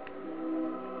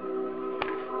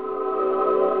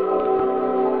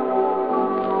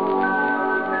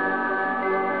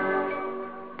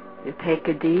 You take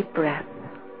a deep breath.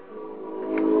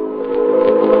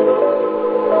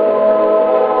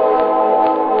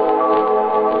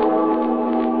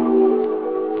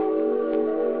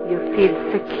 You feel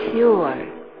secure.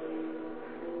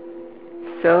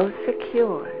 So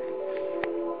secure.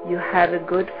 You have a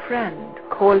good friend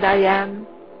called I Am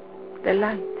the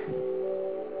Light.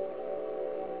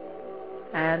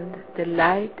 And the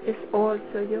light is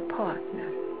also your partner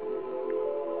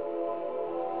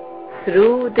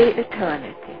through the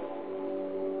eternity.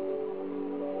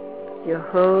 Your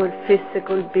whole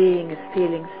physical being is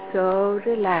feeling so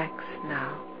relaxed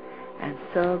now and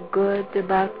so good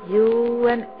about you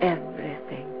and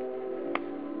everything.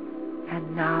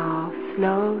 And now,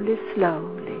 slowly,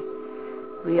 slowly,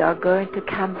 we are going to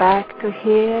come back to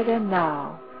here and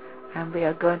now, and we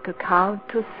are going to count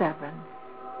to 7.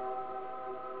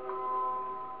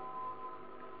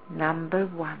 Number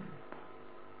 1.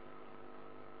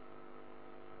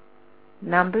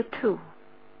 Number 2.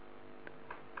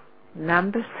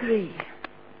 Number 3.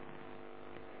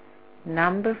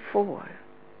 Number 4.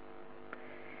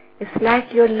 It's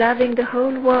like you're loving the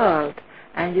whole world,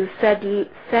 and you said,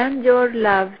 send your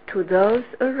love to those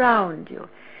around you,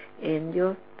 in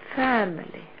your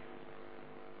family,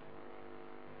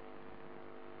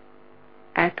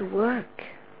 at work,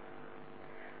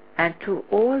 and to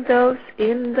all those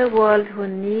in the world who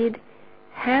need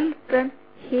help and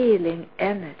healing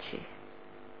energy.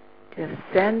 Just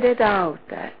send it out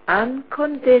there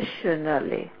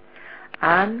unconditionally,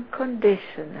 and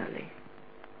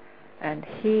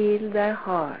heal their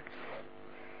hearts,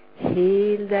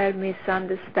 heal their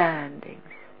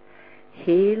misunderstandings,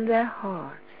 heal their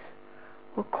hearts.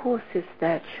 Of course, it's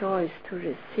their choice to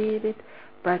receive it,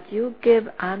 but you give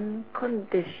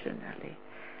unconditionally,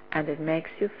 and it makes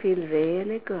you feel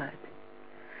really good.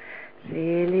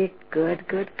 Really good,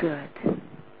 good, good.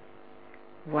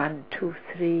 1, 2,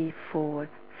 3, 4,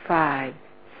 5,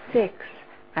 6,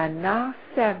 and now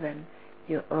 7.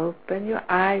 You open your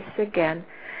eyes again,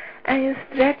 and you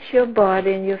stretch your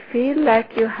body, and you feel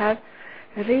like you have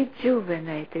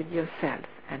rejuvenated yourself,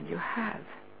 and you have,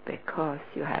 because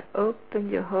you have opened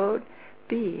your whole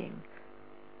being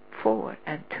for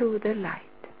and to the light.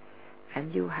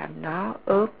 And you have now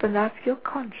opened up your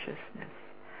consciousness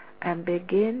and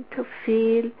begin to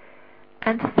feel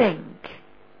and think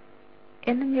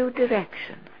in a new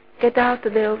direction. Get out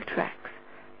of the old tracks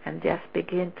and just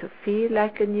begin to feel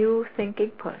like a new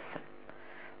thinking person,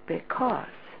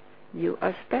 because you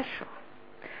are special.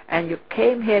 And you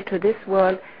came here to this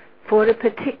world for a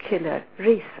particular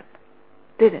reason,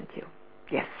 didn't you?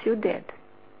 Yes, you did.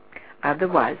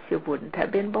 Otherwise, you wouldn't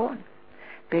have been born,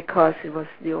 because it was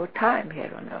your time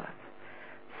here on earth.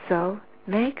 So,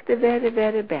 make the very,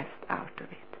 very best out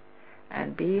of it,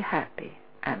 and be happy,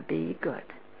 and be good.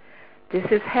 This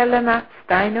is Helena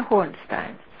Steiner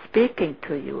Hornstein speaking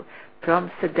to you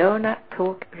from Sedona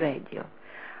Talk Radio.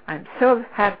 I'm so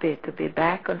happy to be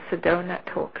back on Sedona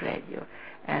Talk Radio,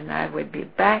 and I will be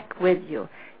back with you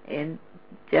in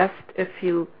just a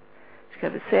few,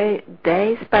 shall we say,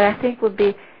 days, but I think will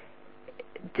be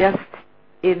just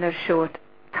in a short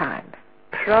time,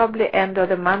 probably end of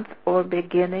the month or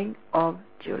beginning of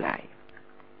July.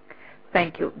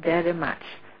 Thank you very much,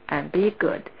 and be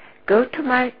good. Go to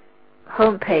my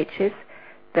home pages,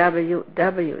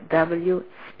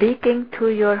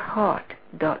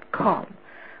 www.speakingtoyourheart.com,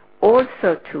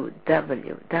 also to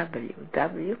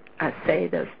www, I say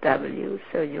those W's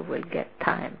so you will get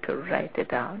time to write it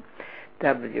down,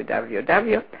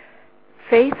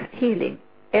 www.Faith Healing,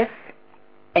 Faith,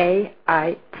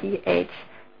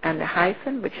 and a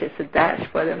hyphen, which is a dash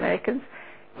for the Americans,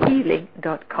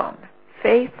 healing.com,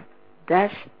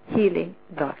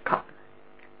 faith-healing.com,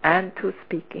 and to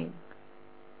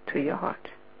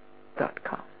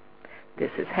speakingtoyourheart.com.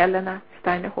 This is Helena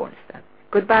Steiner Hornstein.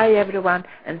 Goodbye, everyone,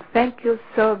 and thank you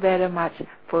so very much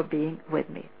for being with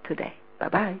me today.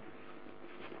 Bye-bye.